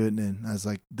didn't do it. And then I was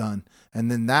like, done.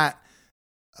 And then that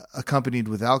accompanied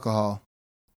with alcohol.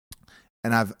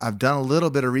 And I've done a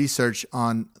little bit of research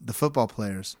on the football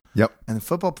players. Yep. And the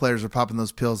football players are popping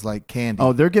those pills like candy.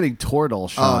 Oh, they're getting Toradol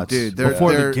shots dude,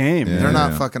 before the game. Yeah. They're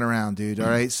not fucking around, dude. All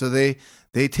right. So they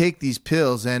take these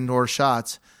pills and or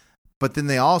shots, but then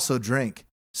they also drink.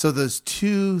 So those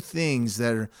two things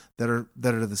that are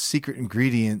the secret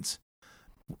ingredients,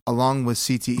 along with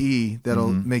CTE, that'll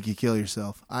make you kill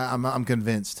yourself. I'm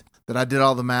convinced that I did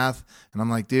all the math, and I'm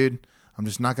like, dude, I'm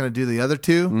just not going to do the other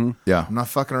two. Yeah. I'm not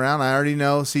fucking around. I already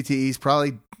know CTE is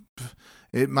probably.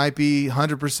 It might be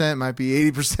 100%, might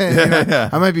be 80%. Yeah.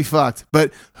 I might be fucked,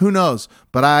 but who knows?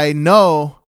 But I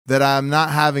know that I'm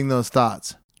not having those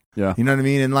thoughts. Yeah. You know what I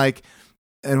mean? And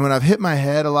when I've hit my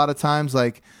head a lot of times,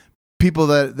 like people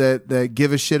that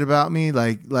give a shit about me,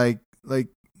 like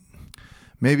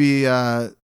maybe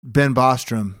Ben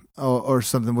Bostrom or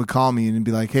something would call me and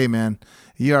be like, hey man,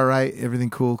 you all right? Everything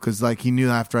cool? Cause like he knew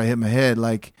after I hit my head,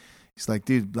 like, he's like,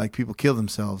 dude, like people kill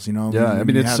themselves, you know? Yeah, I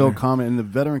mean, You it's have so their- common in the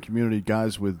veteran community,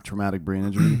 guys with traumatic brain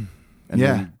injury, and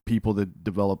Yeah. then people that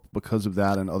develop because of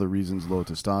that and other reasons, low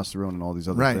testosterone and all these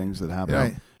other Right. things that happen,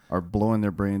 Right. are blowing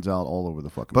their brains out all over the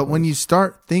fucking But place. when you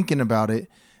start thinking about it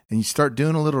and you start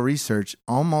doing a little research,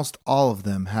 almost all of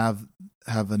them have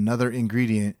another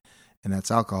ingredient, and that's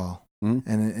alcohol.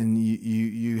 and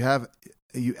you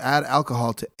add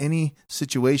alcohol to any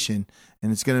situation,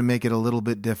 and it's going to make it a little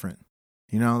bit different.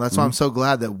 You know, that's why I'm so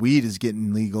glad that weed is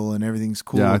getting legal and everything's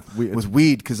cool with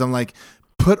weed, because I'm like,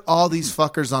 put all these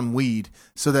fuckers on weed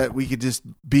so that we could just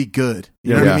be good.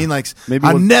 You know what I mean? Like,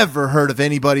 I've never heard of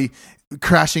anybody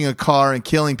crashing a car and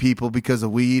killing people because of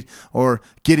weed, or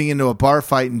getting into a bar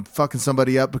fight and fucking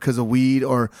somebody up because of weed,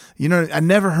 or, you know, I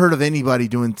never heard of anybody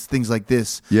doing things like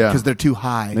this because they're too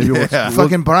high.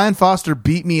 Fucking Brian Foster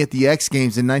beat me at the X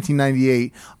Games in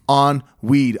 1998 on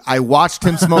weed. I watched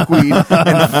him smoke weed and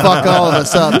fuck all of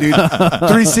us up, dude.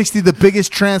 360, the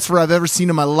biggest transfer I've ever seen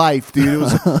in my life, dude. It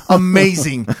was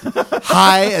amazing.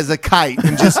 High as a kite,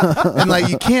 and like,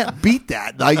 you can't beat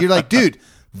that. Like, you're like, dude,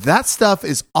 that stuff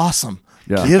is awesome.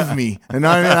 Yeah. Give me. And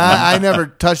I never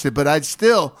touched it, but I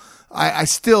still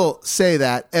say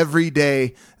that every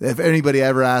day. If anybody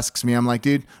ever asks me, I'm like,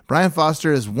 dude, Brian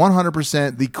Foster is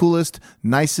 100% the coolest,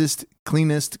 nicest,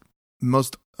 cleanest,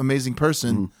 most amazing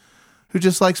person who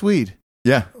just likes weed.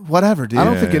 Yeah. Whatever, dude. I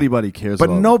don't think anybody cares but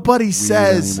about nobody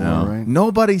says anymore, right?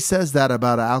 Nobody says that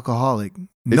about an alcoholic.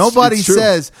 Nobody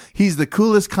says he's the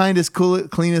coolest, kindest,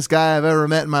 cleanest guy I've ever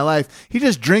met in my life. He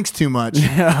just drinks too much.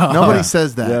 Nobody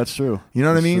says that. Yeah, that's true. You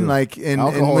know what I mean? True. Like, and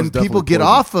when people get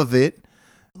off of it,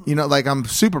 you know, like, I'm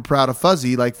super proud of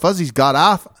Fuzzy. Like, Fuzzy's got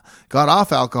off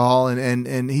alcohol,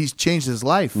 and he's changed his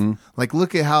life. Like,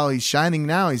 look at how he's shining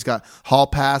now. He's got Hall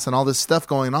Pass and all this stuff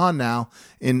going on now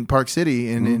in Park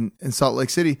City and in Salt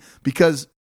Lake City, because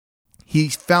he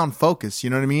found focus. You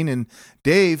know what I mean? And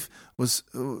Dave was,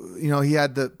 you know, he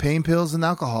had the pain pills and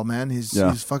alcohol, man. He's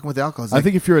fucking with alcohol. I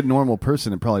think if you're a normal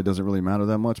person, it probably doesn't really matter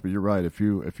that much, but you're right. If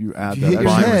you add that, hit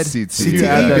your head,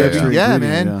 CTE, yeah,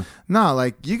 man. Yeah. No,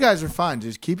 like, you guys are fine.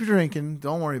 Just keep your drinking.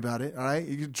 Don't worry about it. All right,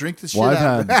 you can drink the shit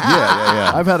out.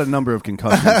 I've had a number of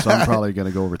concussions, so I'm probably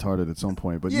gonna go retarded at some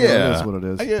point. But that's what it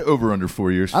is. I get over under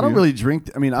 4 years. I don't really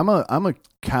drink. I mean, I'm a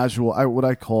casual. What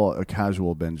I call a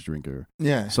casual binge drinker.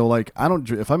 Yeah. So, like, I don't.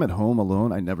 If I'm at home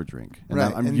alone, I never drink. And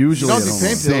right. I'm usually you don't do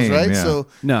pain pills, right? Yeah. So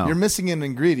no. You're missing an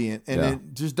ingredient,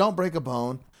 and just don't break a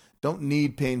bone. Don't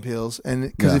need pain pills, and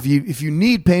because if you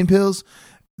need pain pills,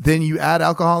 then you add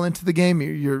alcohol into the game.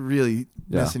 You're really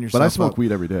messing yourself up. But I smoke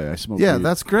weed every day. I smoke weed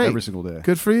that's great. every single day.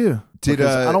 Good for you. I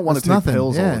don't want to take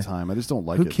pills all the time. I just don't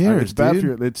like it. Who cares? It's bad for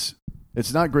you.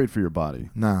 It's not great for your body.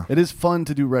 No. It is fun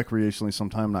to do recreationally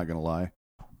sometime, I'm not gonna lie.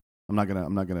 I'm not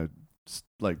gonna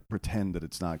like pretend that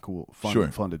it's not cool,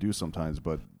 fun to do sometimes,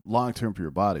 but long term for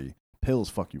your body, pills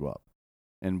fuck you up.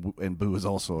 And booze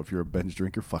also, if you're a binge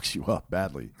drinker, fucks you up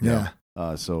badly. Yeah.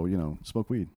 So, you know, smoke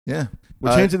weed. Yeah.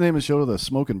 We're changing the name of the show to the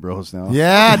Smoking Bros now.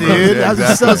 Yeah, dude.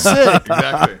 That's so sick.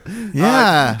 Exactly.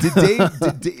 Yeah. Did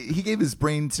Dave, he gave his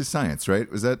brain to science, right?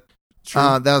 Was that true?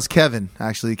 That was Kevin,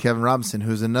 actually. Kevin Robinson,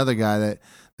 who's another guy that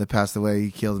passed away.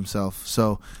 He killed himself.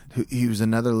 So he was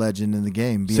another legend in the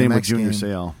game. BMX Same with Junior game.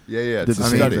 Seau. Yeah. Did the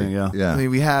same thing, I mean,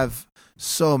 we have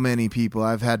so many people.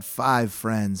 I've had 5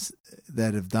 friends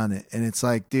that have done it, and it's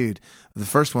like, dude, the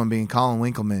first one being Colin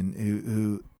Winkleman,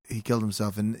 who he killed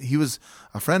himself, and he was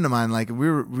a friend of mine. Like,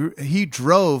 he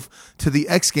drove to the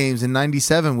X Games in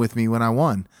 '97 with me when I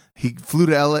won. He flew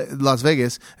to Las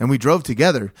Vegas, and we drove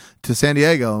together to San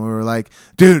Diego, and we were like,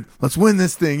 dude, let's win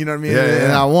this thing. You know what I mean?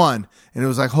 And I won, and it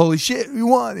was like, holy shit, we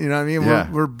won. You know what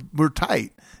I mean? We're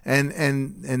tight,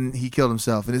 and he killed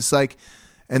himself, and it's like,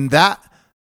 and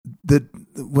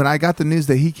when I got the news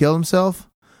that he killed himself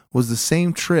was the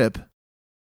same trip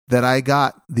that I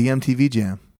got the MTV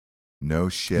Jam. No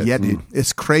shit. Yeah, dude.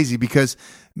 It's crazy because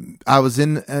I was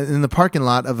in the parking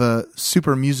lot of a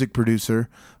super music producer,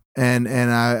 and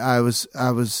I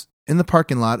was in the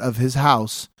parking lot of his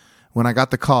house when I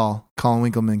got the call. Colin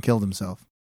Winkleman killed himself,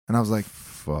 and I was like,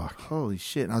 "Fuck, holy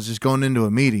shit!" And I was just going into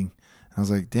a meeting, and I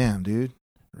was like, "Damn, dude,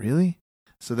 really?"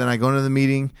 So then I go into the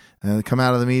meeting, come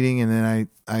out of the meeting, and then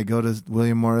I go to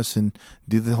William Morris and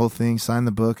do the whole thing, sign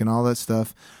the book and all that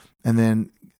stuff. And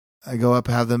then I go up,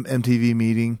 have the MTV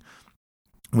meeting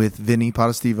with Vinny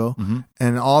Potestivo,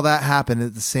 and all that happened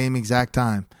at the same exact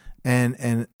time.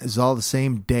 And it's all the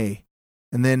same day.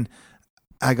 And then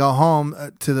I go home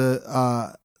to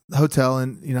the hotel,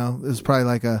 and, you know, it was probably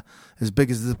like as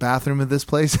big as the bathroom of this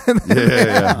place. But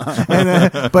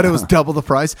it was double the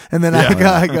price. And then I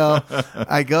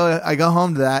go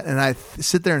home to that, and I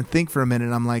sit there and think for a minute.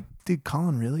 And I'm like, dude,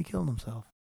 Colin really killed himself.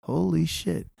 Holy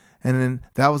shit. And then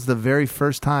that was the very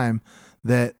first time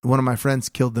that one of my friends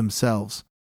killed themselves.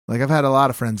 Like, I've had a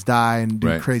lot of friends die and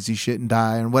do crazy shit and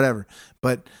die and whatever.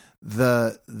 But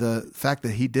the fact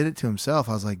that he did it to himself,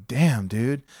 I was like, damn,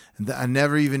 dude. And I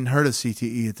never even heard of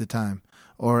CTE at the time.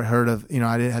 or heard of,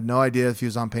 I had no idea if he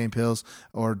was on pain pills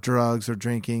or drugs or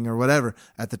drinking or whatever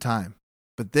at the time.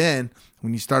 But then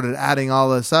when you started adding all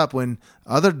this up, when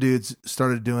other dudes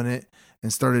started doing it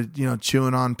and started,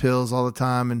 chewing on pills all the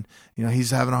time, and,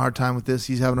 he's having a hard time with this,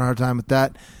 he's having a hard time with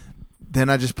that. Then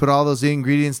I just put all those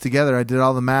ingredients together. I did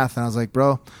all the math, and I was like,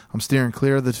 bro, I'm steering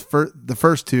clear of the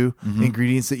first two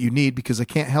ingredients that you need, because I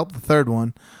can't help the third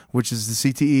one, which is the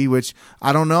CTE, which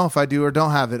I don't know if I do or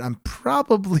don't have it. I'm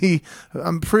 50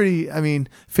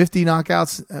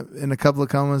 knockouts in a couple of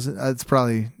comas. It's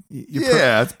probably...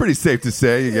 it's pretty safe to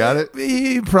say you got it.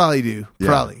 You probably do. Yeah.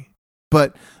 Probably.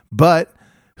 But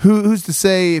who's to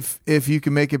say if you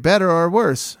can make it better or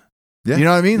worse? Yeah. You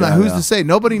know what I mean? Like, who's to say?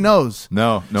 Nobody knows.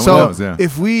 No one knows. Yeah.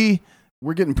 If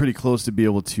we're getting pretty close to be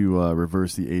able to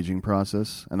reverse the aging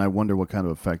process, and I wonder what kind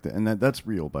of effect that's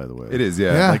real, by the way. It is,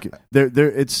 yeah. Like they're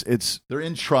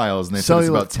in trials, and they said it's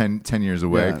about 10 years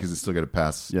away, because it's still got to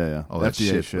pass. All that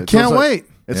FDA shit. Can't wait.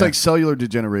 It's like cellular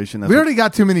degeneration. We already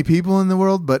got too many people in the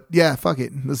world, but yeah, fuck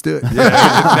it, let's do it. Yeah,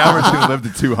 now we're just gonna live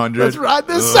to 200. Let's ride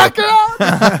this sucker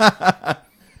out.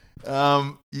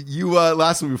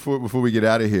 Lastly, before we get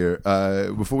out of here,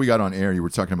 before we got on air, you were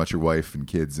talking about your wife and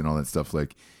kids and all that stuff.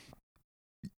 Like,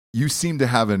 you seem to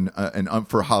have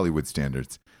for Hollywood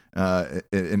standards,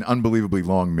 an unbelievably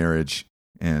long marriage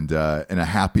and a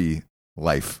happy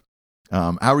life.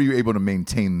 How are you able to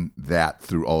maintain that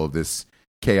through all of this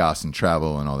chaos and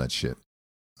travel and all that shit?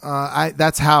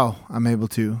 That's how I'm able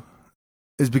to.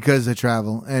 Is because I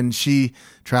travel and she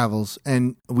travels,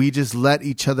 and we just let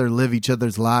each other live each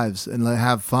other's lives and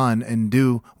have fun and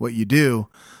do what you do.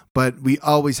 But we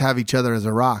always have each other as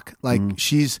a rock. Like,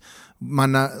 she's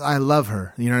I love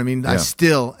her. You know what I mean? Yeah. I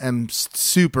still am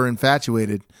super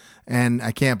infatuated, and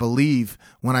I can't believe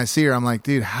when I see her, I'm like,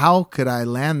 dude, how could I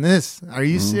land this? Are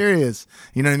you serious?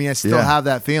 You know what I mean? I still have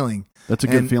that feeling. That's a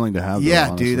good feeling to have. Yeah,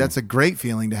 though, dude, that's a great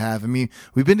feeling to have. I mean,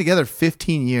 we've been together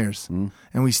 15 years, and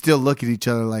we still look at each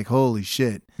other like, holy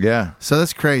shit. Yeah. So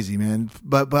that's crazy, man.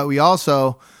 But we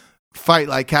also fight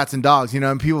like cats and dogs,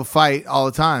 and people fight all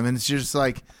the time, and it's just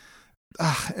like,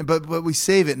 but we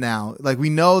save it now. Like, we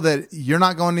know that you're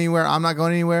not going anywhere, I'm not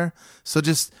going anywhere, so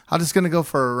I'm just gonna go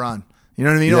for a run. You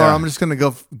know what I mean? Yeah. Or I'm just gonna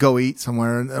go eat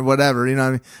somewhere or whatever. You know what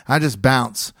I mean? I just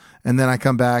bounce. And then I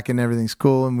come back and everything's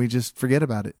cool, and we just forget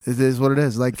about it. It is what it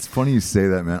is. Like, it's funny you say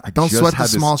that, man. Don't sweat the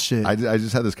small shit. I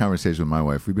just had this conversation with my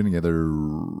wife. We've been together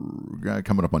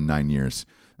coming up on 9 years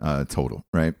total,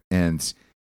 right? And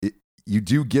you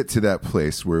do get to that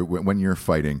place where when you're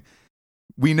fighting,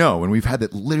 we know, and we've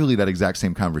had literally that exact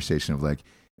same conversation of like,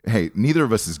 hey, neither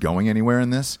of us is going anywhere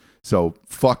in this, so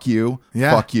fuck you,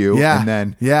 and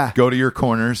then go to your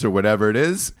corners or whatever it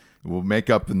is. We'll make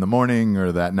up in the morning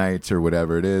or that night or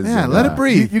whatever it is. Yeah, let it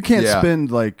breathe. You can't spend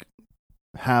like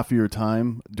half of your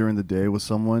time during the day with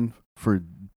someone for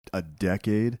a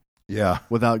decade. Yeah.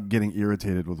 Without getting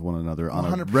irritated with one another on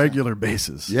 100%. A regular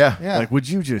basis. Yeah. Like, would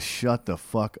you just shut the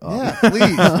fuck up? Yeah, please.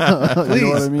 Please. You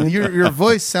know what I mean? Your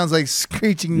voice sounds like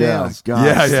screeching nails.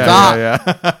 God, stop.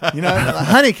 Yeah. You know,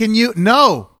 honey, can you?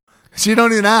 No. She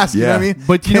don't even ask. You know what I mean?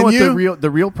 But you know what? The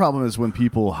real problem is when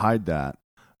people hide that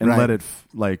and let it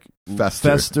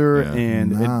fester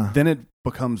and then it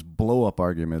becomes blow up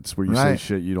arguments where you say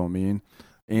shit you don't mean,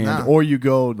 and or you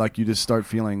go like you just start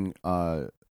feeling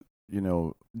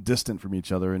distant from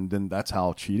each other, and then that's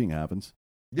how cheating happens.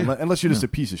 Yeah. Unless you're just a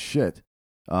piece of shit.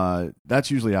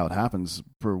 That's usually how it happens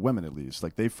for women, at least.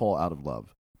 Like, they fall out of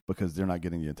love because they're not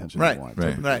getting the attention they want.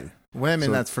 Right.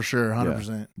 Women, that's for sure, 100%.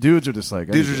 Yeah. Dudes are just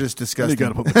like... Dudes are just disgusting.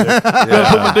 You gotta put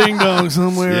my ding dong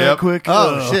somewhere quick.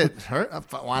 Oh, shit.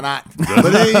 Why not?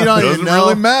 But then you don't even know.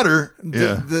 Really matter.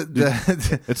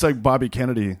 It's like Bobby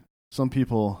Kennedy. Some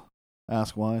people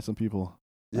ask why, some people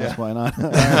ask why not.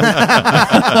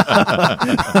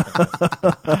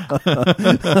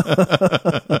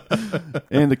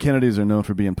 And the Kennedys are known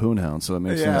for being poonhounds, so it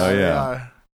makes sense. Oh, yeah.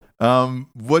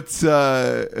 What's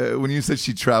when you said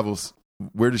she travels,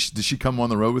 where does she come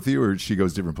on the road with you, or she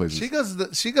goes different places?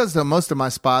 She goes to most of my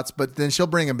spots, but then she'll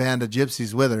bring a band of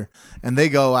gypsies with her, and they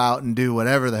go out and do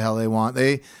whatever the hell they want.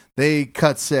 They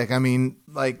cut sick. I mean,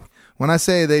 like, when I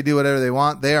say they do whatever they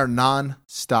want, they are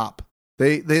non-stop.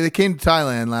 They came to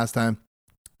Thailand last time,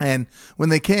 and when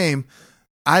they came,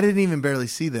 I didn't even barely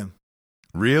see them.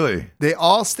 Really? They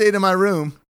all stayed in my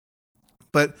room,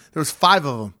 but there was 5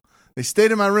 of them. They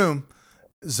stayed in my room,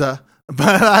 but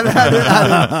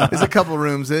I there's a couple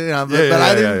rooms, I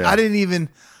didn't even.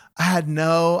 I had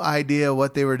no idea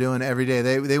what they were doing every day.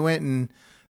 They went and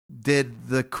did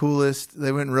the coolest.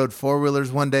 They went and rode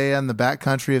 4-wheelers one day on the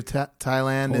backcountry of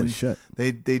Thailand. Holy shit!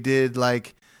 They did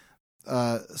like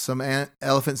some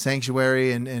elephant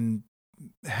sanctuary and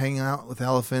hang out with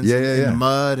elephants Yeah, in yeah, yeah. the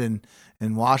mud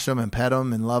and wash them and pet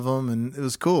them and love them, and it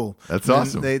was cool. That's And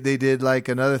awesome. They did like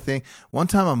another thing. One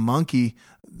time a monkey,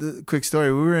 quick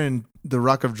story, we were in the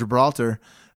Rock of Gibraltar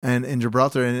and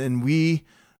and we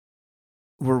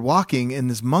were walking and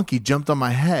this monkey jumped on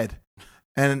my head.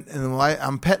 And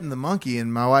I'm petting the monkey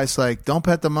and my wife's like, don't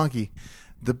pet the monkey.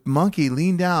 The monkey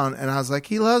leaned down and I was like,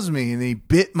 he loves me. And he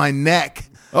bit my neck.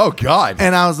 Oh God.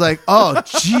 And I was like, oh,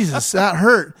 Jesus, that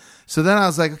hurt. So then I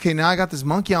was like, okay, now I got this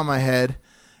monkey on my head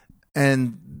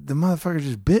and the motherfucker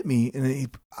just bit me. And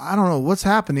I don't know what's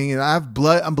happening. And I have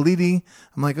blood. I'm bleeding.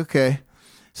 I'm like, okay.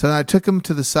 So then I took him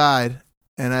to the side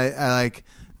and I like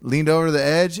leaned over the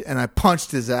edge and I punched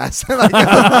his ass like,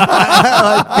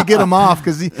 to get him off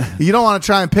because you don't want to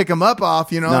try and pick him up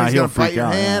off, you know, Nah, he's he'll going to bite freak your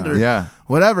out, hand yeah. or Yeah.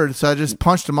 whatever. So I just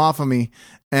punched him off of me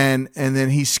and then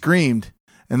he screamed.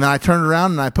 And then I turned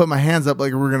around and I put my hands up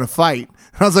like we were going to fight.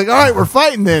 And I was like, all right, we're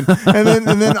fighting then. And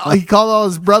then he called all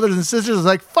his brothers and sisters. I was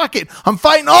like, fuck it. I'm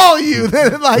fighting all of you.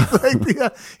 Then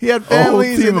he had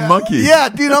families. team of monkeys. Yeah,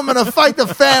 dude, I'm going to fight the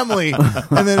family.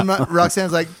 And then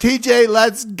Roxanne's like, TJ,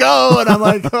 let's go. And I'm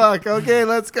like, fuck, okay,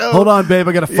 let's go. Hold on, babe.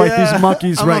 I got to fight Yeah. these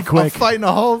monkeys I'm quick. fighting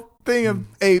a whole thing of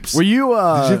apes. Were you? Did you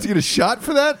have to get a shot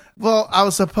for that? Well, I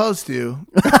was supposed to.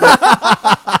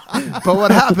 But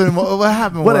what happened? What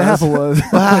happened was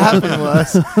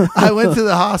I went to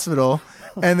the hospital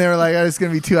and they were like, oh, it's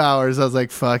going to be 2 hours. I was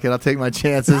like, fuck it. I'll take my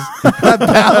chances. I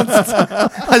bounced.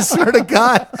 I swear to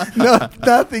God. No,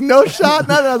 nothing. No shot.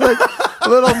 Nothing. I was like,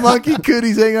 little monkey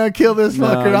cooties ain't going to kill this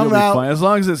fucker. you'll I'm be out. fine. As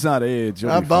long as it's not AIDS.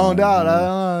 I boned out.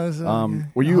 I don't know.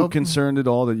 Were I you hope- concerned at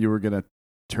all that you were going to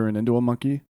turn into a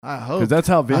monkey? I hope. Because that's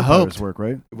how vampires hoped. work,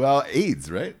 right? Well,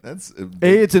 AIDS, right? That's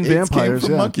AIDS and came vampires,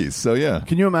 from yeah. monkeys. So yeah,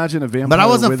 Can you imagine a vampire? But I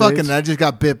wasn't with fucking. AIDS? I just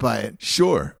got bit by it.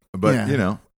 sure, but Yeah. you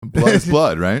know, blood is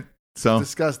blood, right? So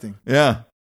Disgusting. yeah.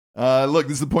 Look,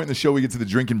 this is the point in the show we get to the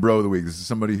drinking bro of the week. This is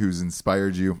somebody who's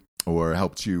inspired you or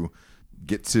helped you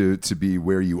get to be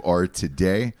where you are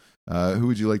today. Who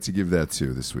would you like to give that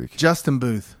to this week? Justin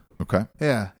Booth. Okay,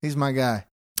 Yeah, he's my guy.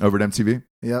 over at MTV.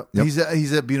 Yep. Yep.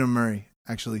 He's at Buena Murray,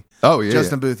 actually. Oh yeah,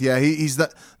 Justin Booth. Yeah, he's the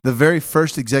very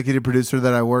first executive producer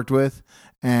that I worked with,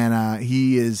 and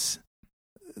he is,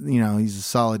 he's a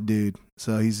solid dude.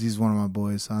 So he's one of my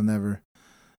boys. I'll never.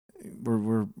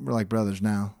 We're like brothers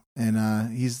now,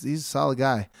 and he's a solid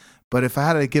guy. But if I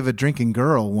had to give a drinking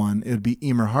girl one, it would be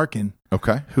Emer Harkin, yeah.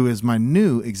 Okay, who is my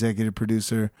new executive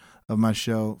producer of my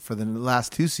show for the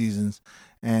last 2 seasons,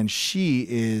 and she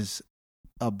is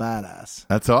a badass.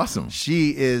 that's awesome.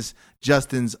 She is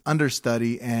Justin's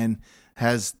understudy and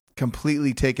has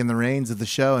completely taken the reins of the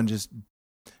show, and just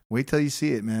wait till you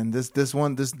see it, man. This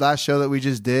last show that we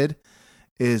just did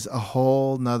is a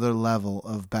whole nother level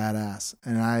of badass,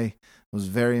 and I was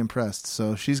very impressed.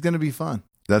 So she's going to be fun.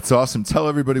 That's awesome. Tell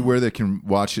everybody where they can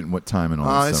watch it and what time and all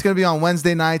that It's stuff. going to be on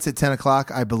Wednesday nights at 10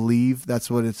 o'clock. I believe that's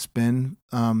what it's been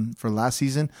for last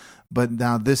season. But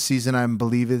now this season, I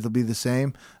believe it'll be the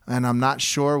same. And I'm not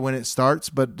sure when it starts,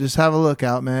 but just have a look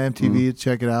out, man. MTV,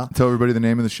 check it out. Tell everybody the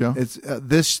name of the show. It's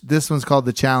this one's called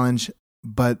The Challenge,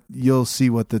 but you'll see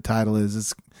what the title is.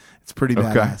 It's pretty Okay.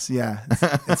 badass. Yeah,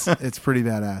 it's pretty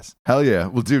badass. Hell yeah.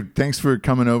 Well, dude, thanks for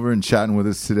coming over and chatting with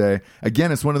us today.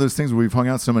 Again, it's one of those things where we've hung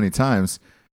out so many times,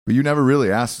 but you never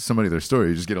really ask somebody their story.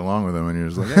 You just get along with them and you're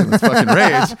just like, hey, let's fucking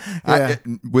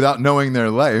rage without knowing their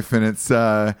life. And that's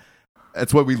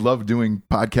why we love doing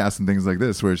podcasts and things like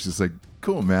this, where it's just like,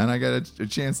 cool, man, I got a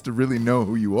chance to really know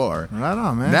who you are. Right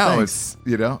on, man. Now Thanks.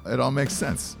 it's, it all makes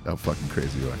sense how fucking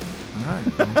crazy you are. All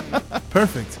right.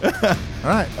 Perfect. All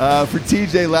right. For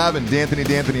TJ Lavin,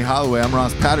 D'Anthony Hollaway, I'm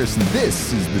Ross Patterson.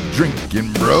 This is the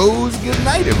Drinking Bros. Good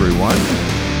night,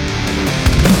 everyone.